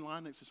standing in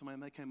line next to somebody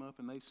and they came up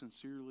and they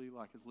sincerely,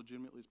 like as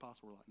legitimately as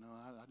possible, were like, no,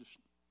 I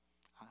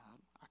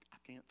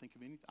can't think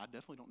of anything. I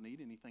definitely don't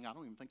need anything. I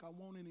don't even think I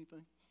want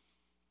anything.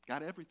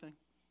 Got everything.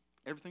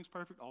 Everything's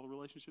perfect. All the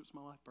relationships in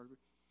my life,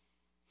 perfect.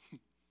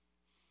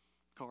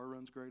 Car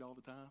runs great all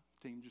the time.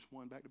 Team just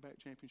won back-to-back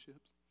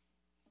championships.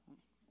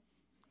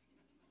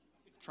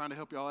 Trying to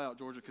help y'all out,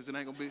 Georgia, because it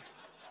ain't gonna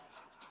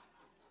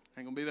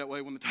be that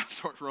way when the time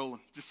starts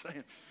rolling. Just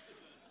saying.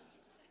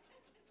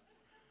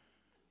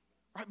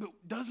 Right, but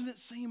doesn't it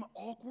seem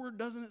awkward?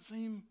 Doesn't it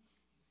seem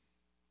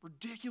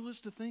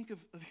ridiculous to think of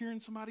hearing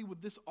somebody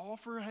with this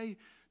offer? Hey,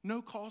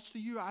 no cost to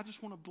you. I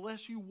just want to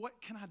bless you. What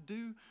can I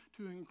do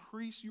to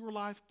increase your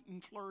life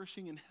and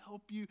flourishing and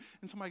help you?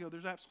 And somebody go,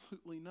 there's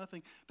absolutely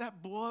nothing.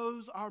 That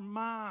blows our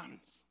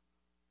minds.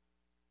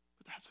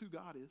 But that's who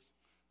God is.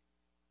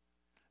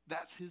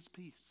 That's his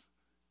peace.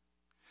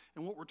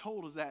 And what we're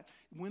told is that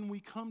when we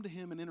come to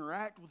him and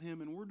interact with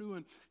him and we're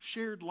doing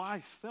shared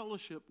life,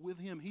 fellowship with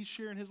him, he's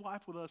sharing his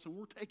life with us and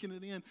we're taking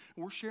it in and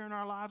we're sharing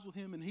our lives with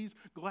him and he's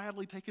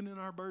gladly taking in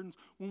our burdens.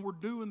 When we're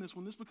doing this,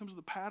 when this becomes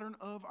the pattern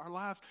of our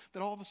lives,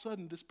 that all of a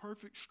sudden this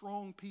perfect,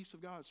 strong peace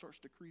of God starts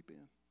to creep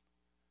in.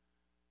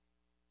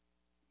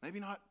 Maybe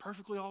not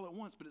perfectly all at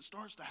once, but it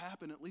starts to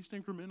happen at least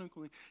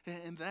incrementally.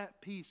 And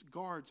that peace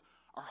guards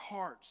our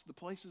hearts, the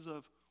places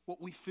of what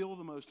we feel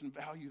the most and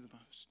value the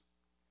most.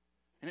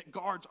 And it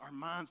guards our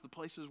minds, the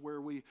places where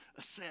we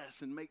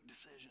assess and make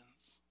decisions.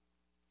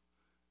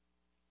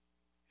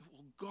 It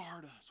will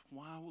guard us.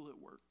 Why will it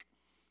work?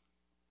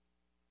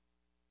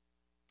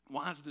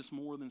 Why is this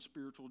more than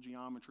spiritual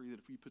geometry, that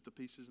if you put the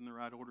pieces in the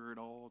right order, it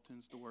all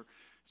tends to work?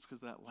 It's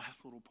because of that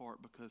last little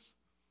part, because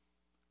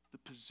the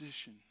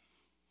position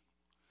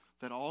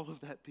that all of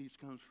that peace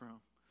comes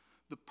from,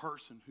 the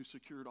person who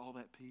secured all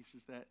that peace,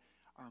 is that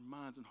our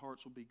minds and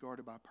hearts will be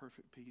guarded by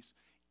perfect peace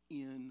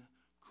in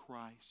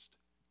Christ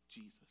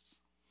Jesus.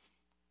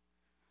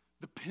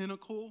 The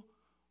pinnacle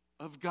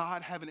of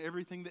God having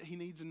everything that he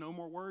needs and no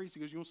more worries. He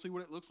goes, you want to see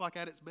what it looks like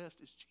at its best?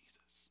 It's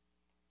Jesus.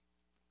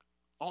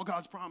 All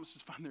God's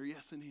promises find their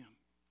yes in him.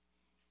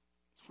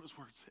 That's what his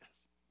word says.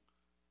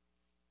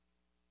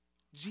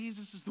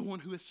 Jesus is the one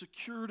who has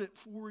secured it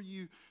for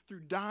you through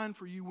dying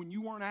for you when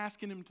you weren't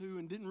asking him to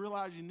and didn't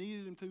realize you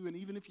needed him to. And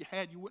even if you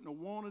had, you wouldn't have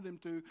wanted him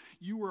to.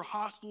 You were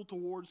hostile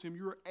towards him.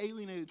 You were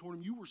alienated toward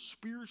him. You were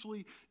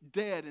spiritually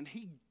dead. And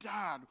he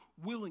died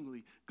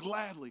willingly,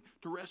 gladly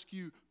to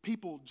rescue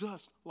people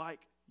just like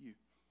you.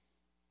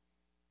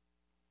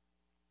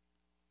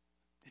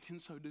 And in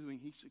so doing,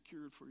 he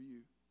secured for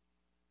you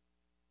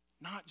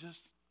not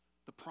just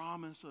the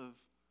promise of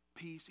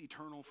peace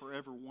eternal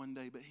forever one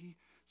day, but he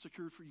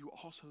secured for you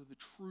also the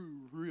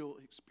true, real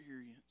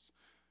experience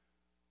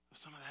of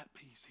some of that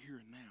peace here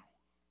and now.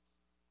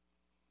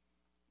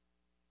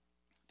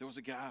 There was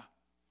a guy,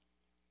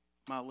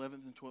 my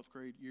 11th and 12th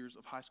grade years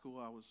of high school,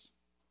 I was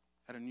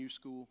at a new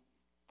school,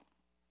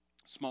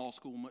 small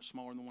school, much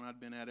smaller than the one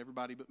I'd been at.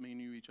 Everybody but me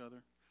knew each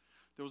other.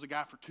 There was a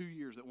guy for 2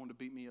 years that wanted to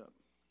beat me up.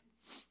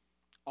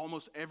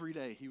 Almost every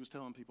day he was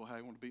telling people how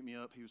he wanted to beat me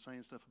up. He was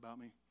saying stuff about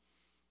me.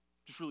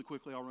 Just really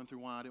quickly, I'll run through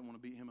why I didn't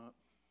want to beat him up,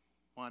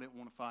 why I didn't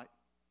want to fight.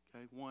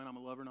 Okay, one, I'm a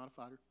lover, not a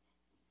fighter.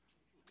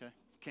 Okay,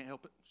 can't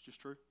help it. It's just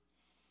true.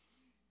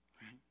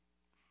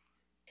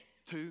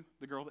 Two,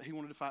 the girl that he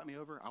wanted to fight me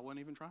over, I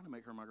wasn't even trying to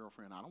make her my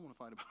girlfriend. I don't want to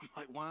fight about it.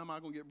 Like, why am I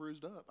going to get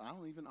bruised up? I'm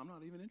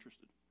not even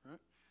interested, right?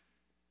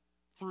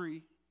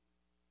 Three,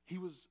 he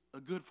was a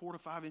good 4 to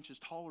 5 inches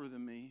taller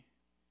than me.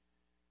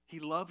 He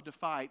loved to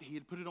fight. He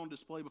had put it on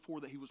display before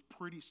that he was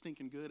pretty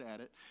stinking good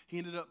at it. He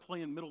ended up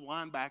playing middle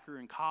linebacker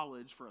in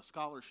college for a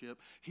scholarship.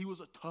 He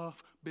was a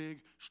tough,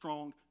 big,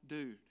 strong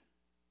dude.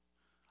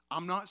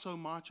 I'm not so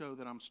macho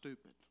that I'm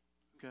stupid,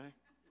 okay?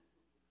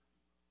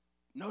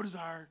 No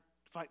desire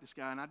to fight this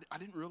guy. And I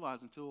didn't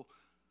realize until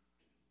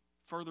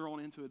further on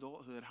into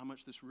adulthood how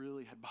much this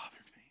really had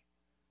bothered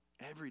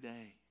me. Every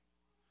day,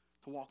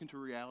 to walk into a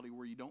reality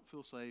where you don't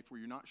feel safe, where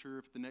you're not sure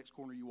if the next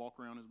corner you walk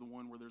around is the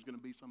one where there's going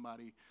to be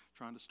somebody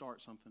trying to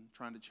start something,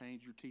 trying to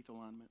change your teeth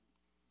alignment.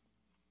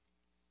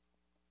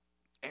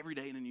 Every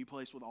day in a new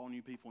place with all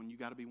new people, and you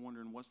got to be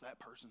wondering, what's that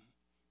person?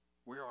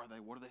 Where are they?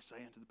 What are they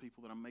saying to the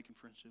people that I'm making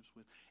friendships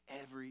with?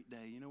 Every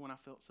day. You know when I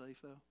felt safe,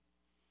 though?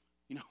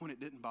 You know when it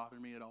didn't bother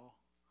me at all?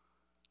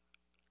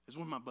 It was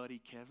when my buddy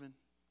Kevin,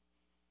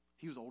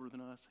 he was older than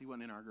us. He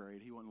wasn't in our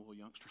grade. He wasn't a little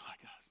youngster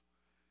like us.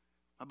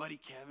 My buddy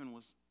Kevin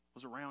was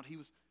around.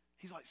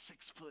 He's like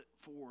 6'4",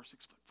 6'5".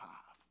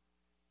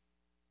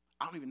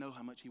 I don't even know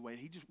how much he weighed.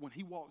 When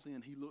he walks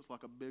in, he looks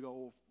like a big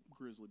old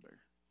grizzly bear.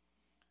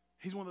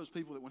 He's one of those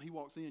people that when he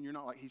walks in, you're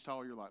not like he's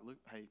tall. You're like, look,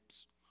 hey,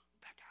 psst,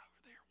 that guy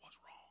over there, what's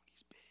wrong?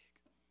 He's big.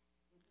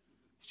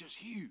 He's just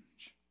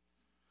huge.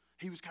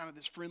 He was kind of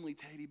this friendly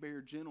teddy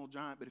bear, gentle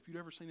giant. But if you'd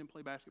ever seen him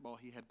play basketball,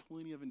 he had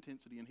plenty of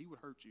intensity, and he would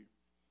hurt you.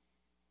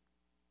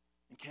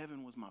 And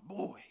Kevin was my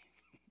boy.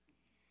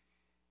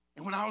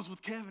 And when I was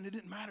with Kevin, it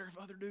didn't matter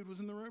if other dude was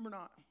in the room or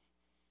not.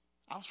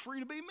 I was free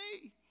to be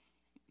me.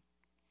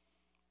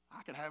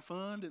 I could have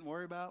fun, didn't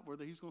worry about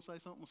whether he's going to say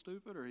something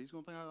stupid or he's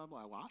going to think I'm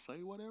like, well, I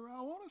say whatever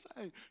I want to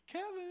say.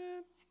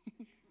 Kevin.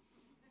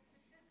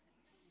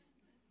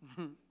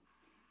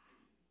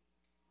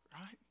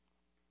 Right?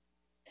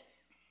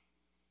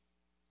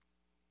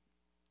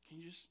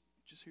 Can you just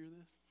hear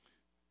this?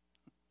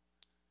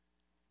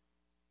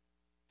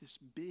 This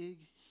big,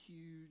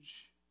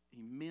 huge,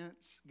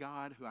 immense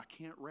God who I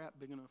can't wrap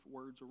big enough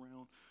words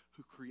around,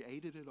 who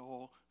created it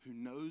all, who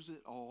knows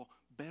it all,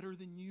 better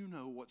than you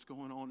know what's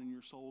going on in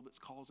your soul that's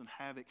causing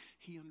havoc.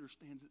 He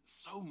understands it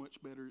so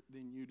much better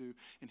than you do,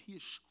 and he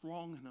is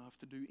strong enough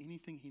to do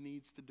anything he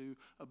needs to do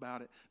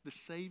about it. The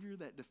Savior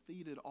that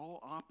defeated all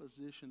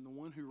opposition, the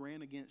one who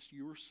ran against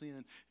your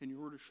sin and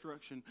your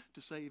destruction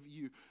to save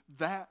you,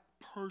 that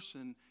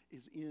person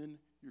is in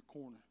your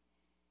corner.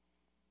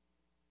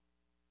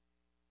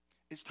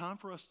 It's time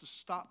for us to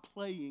stop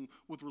playing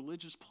with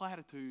religious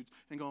platitudes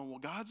and going, well,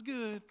 God's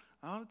good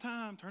all the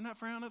time. Turn that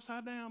frown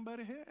upside down,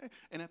 buddy. Hey.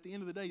 And at the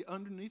end of the day,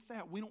 underneath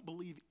that, we don't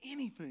believe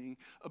anything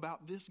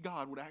about this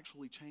God would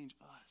actually change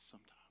us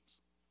sometimes.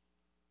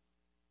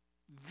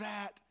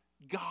 That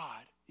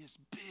God is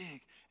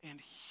big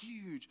and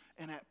huge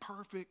and at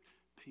perfect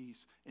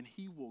peace, and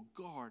he will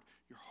guard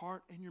your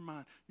heart and your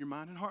mind. Your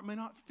mind and heart may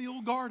not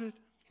feel guarded,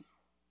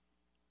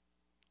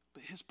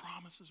 but his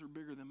promises are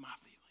bigger than my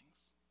feelings.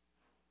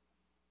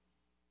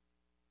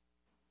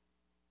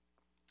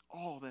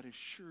 All that is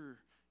sure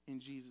in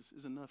Jesus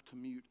is enough to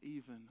mute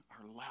even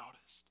our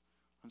loudest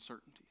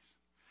uncertainties.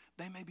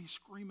 They may be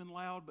screaming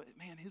loud, but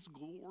man, his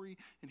glory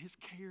and his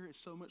care is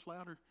so much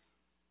louder.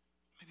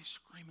 Maybe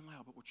screaming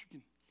loud, but what you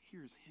can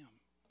hear is him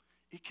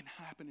It can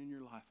happen in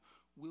your life.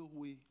 Will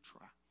we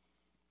try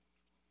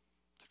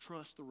to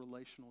trust the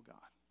relational God,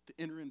 to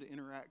enter into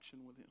interaction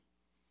with him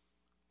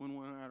when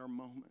we're at our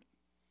moment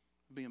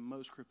of being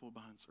most crippled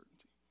by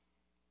uncertainty?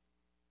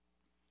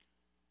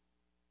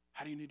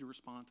 How do you need to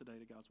respond today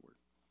to God's word?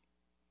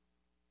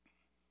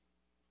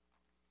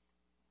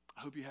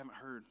 I hope you haven't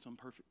heard some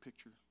perfect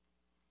picture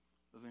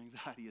of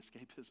anxiety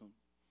escapism.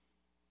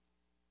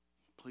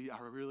 Please, I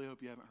really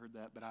hope you haven't heard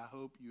that, but I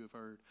hope you have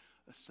heard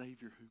a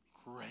Savior who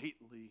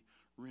greatly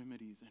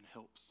remedies and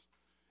helps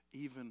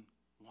even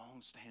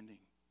long-standing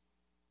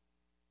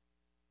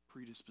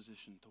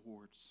predisposition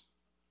towards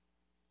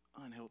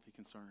unhealthy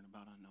concern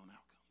about unknown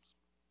outcomes.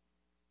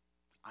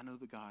 I know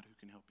the God who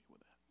can help you with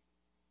that.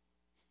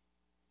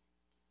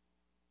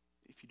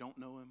 If you don't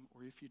know him,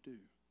 or if you do,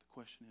 the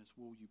question is,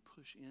 will you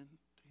push in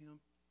to him?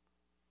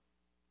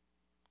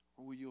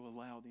 Or will you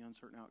allow the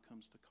uncertain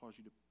outcomes to cause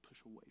you to push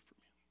away from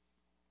him?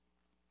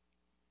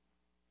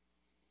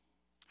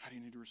 How do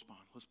you need to respond?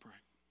 Let's pray.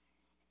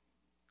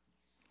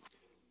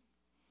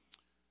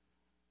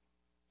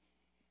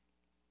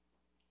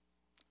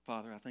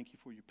 Father, I thank you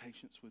for your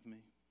patience with me.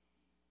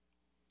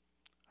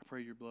 I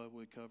pray your blood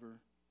would cover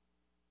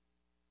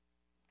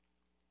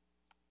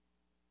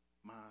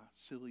my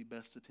silly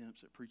best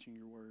attempts at preaching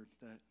your word,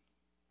 that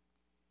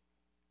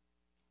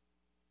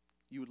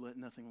you would let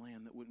nothing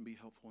land that wouldn't be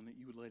helpful, and that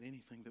you would let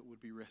anything that would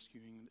be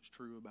rescuing that's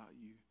true about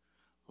you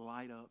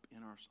light up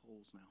in our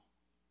souls now.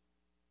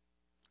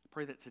 I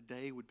pray that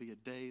today would be a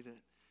day that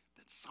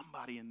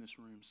somebody in this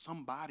room,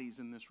 somebodies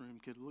in this room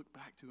could look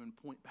back to and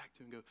point back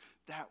to and go,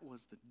 that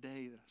was the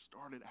day that I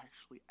started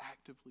actually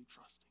actively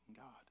trusting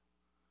God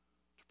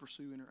to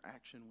pursue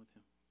interaction with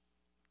him.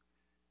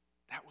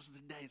 That was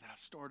the day that I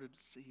started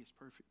to see his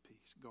perfect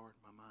peace guard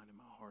my mind and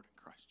my heart in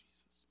Christ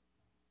Jesus.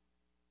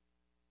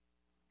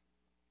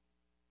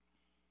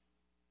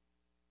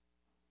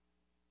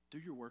 Do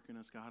your work in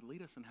us, God.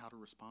 Lead us in how to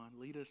respond.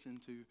 Lead us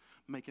into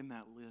making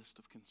that list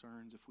of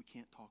concerns if we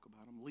can't talk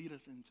about them. Lead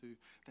us into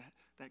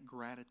that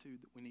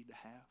gratitude that we need to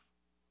have.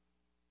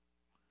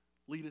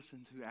 Lead us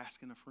into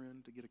asking a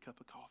friend to get a cup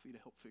of coffee to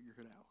help figure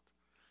it out.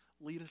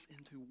 Lead us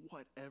into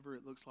whatever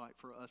it looks like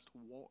for us to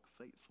walk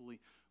faithfully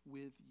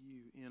with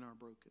you in our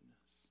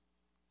brokenness.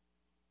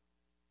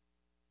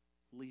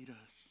 Lead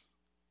us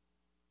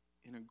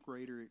in a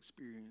greater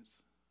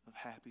experience of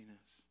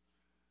happiness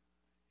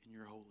in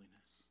your holiness.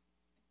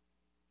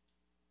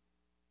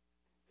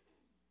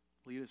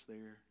 Lead us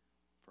there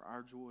for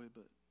our joy,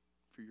 but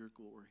for your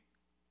glory.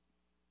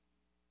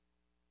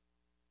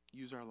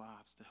 Use our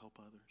lives to help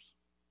others.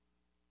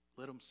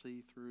 Let them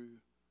see through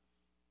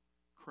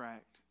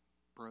cracked,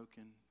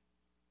 broken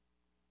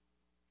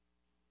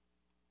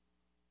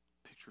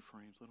picture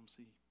frames. Let them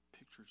see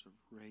pictures of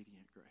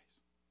radiant grace.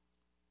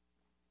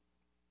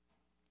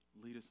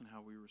 Lead us in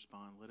how we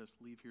respond. Let us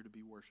leave here to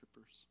be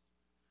worshipers.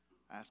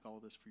 I ask all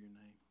this for your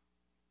name,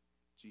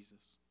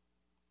 Jesus.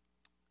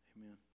 Amen.